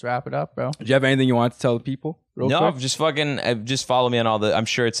 Let's wrap it up, bro. Did you have anything you want to tell the people? Real quick? Just fucking, just follow me on all the, I'm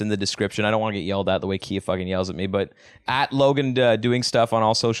sure it's in the description. I don't want to get yelled at the way Kia fucking yells at me, but at Logan doing stuff on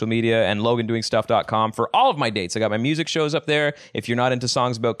all social media and logandoingstuff.com for all of my dates. I got my music shows up there. If you're not into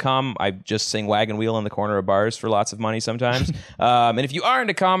songs about cum, I just sing Wagon Wheel in the corner of bars for lots of money sometimes. And if you are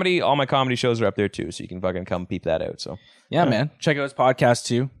into comedy, all my comedy shows are up there too. So you can fucking come peep that out. So yeah, man. Check out his podcast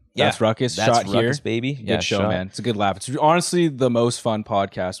too. That's Ruckus. That's shot Ruckus, here, baby. Good show, man. It's a good laugh. It's honestly the most fun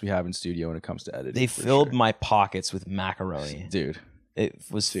podcast we have in studio when it comes to editing. They filled my pockets with macaroni. Dude. It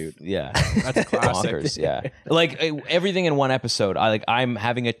was yeah. That's a classic. Bonkers, yeah. Like everything in one episode. I'm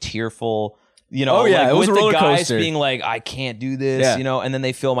having a tearful, it was a roller the guys coaster. being like, I can't do this, and then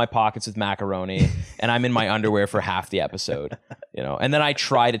they fill my pockets with macaroni and I'm in my underwear for half the episode, and then I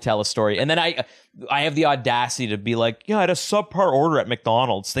try to tell a story and then I have the audacity to be like, I had a subpar order at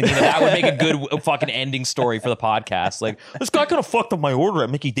McDonald's, thinking that would make a good fucking ending story for the podcast. Like, this guy kind of fucked up my order at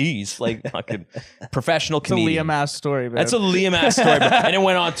Mickey D's. Like, fucking professional comedian. It's a Liam-ass story, man. That's a Liam-ass story, and it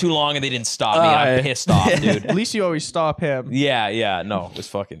went on too long and they didn't stop me. I'm pissed off, dude. At least you always stop him. Yeah. No, it was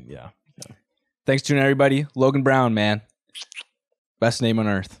fucking, Thanks for tuning in, everybody. Logan Brown, man. Best name on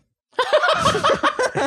earth.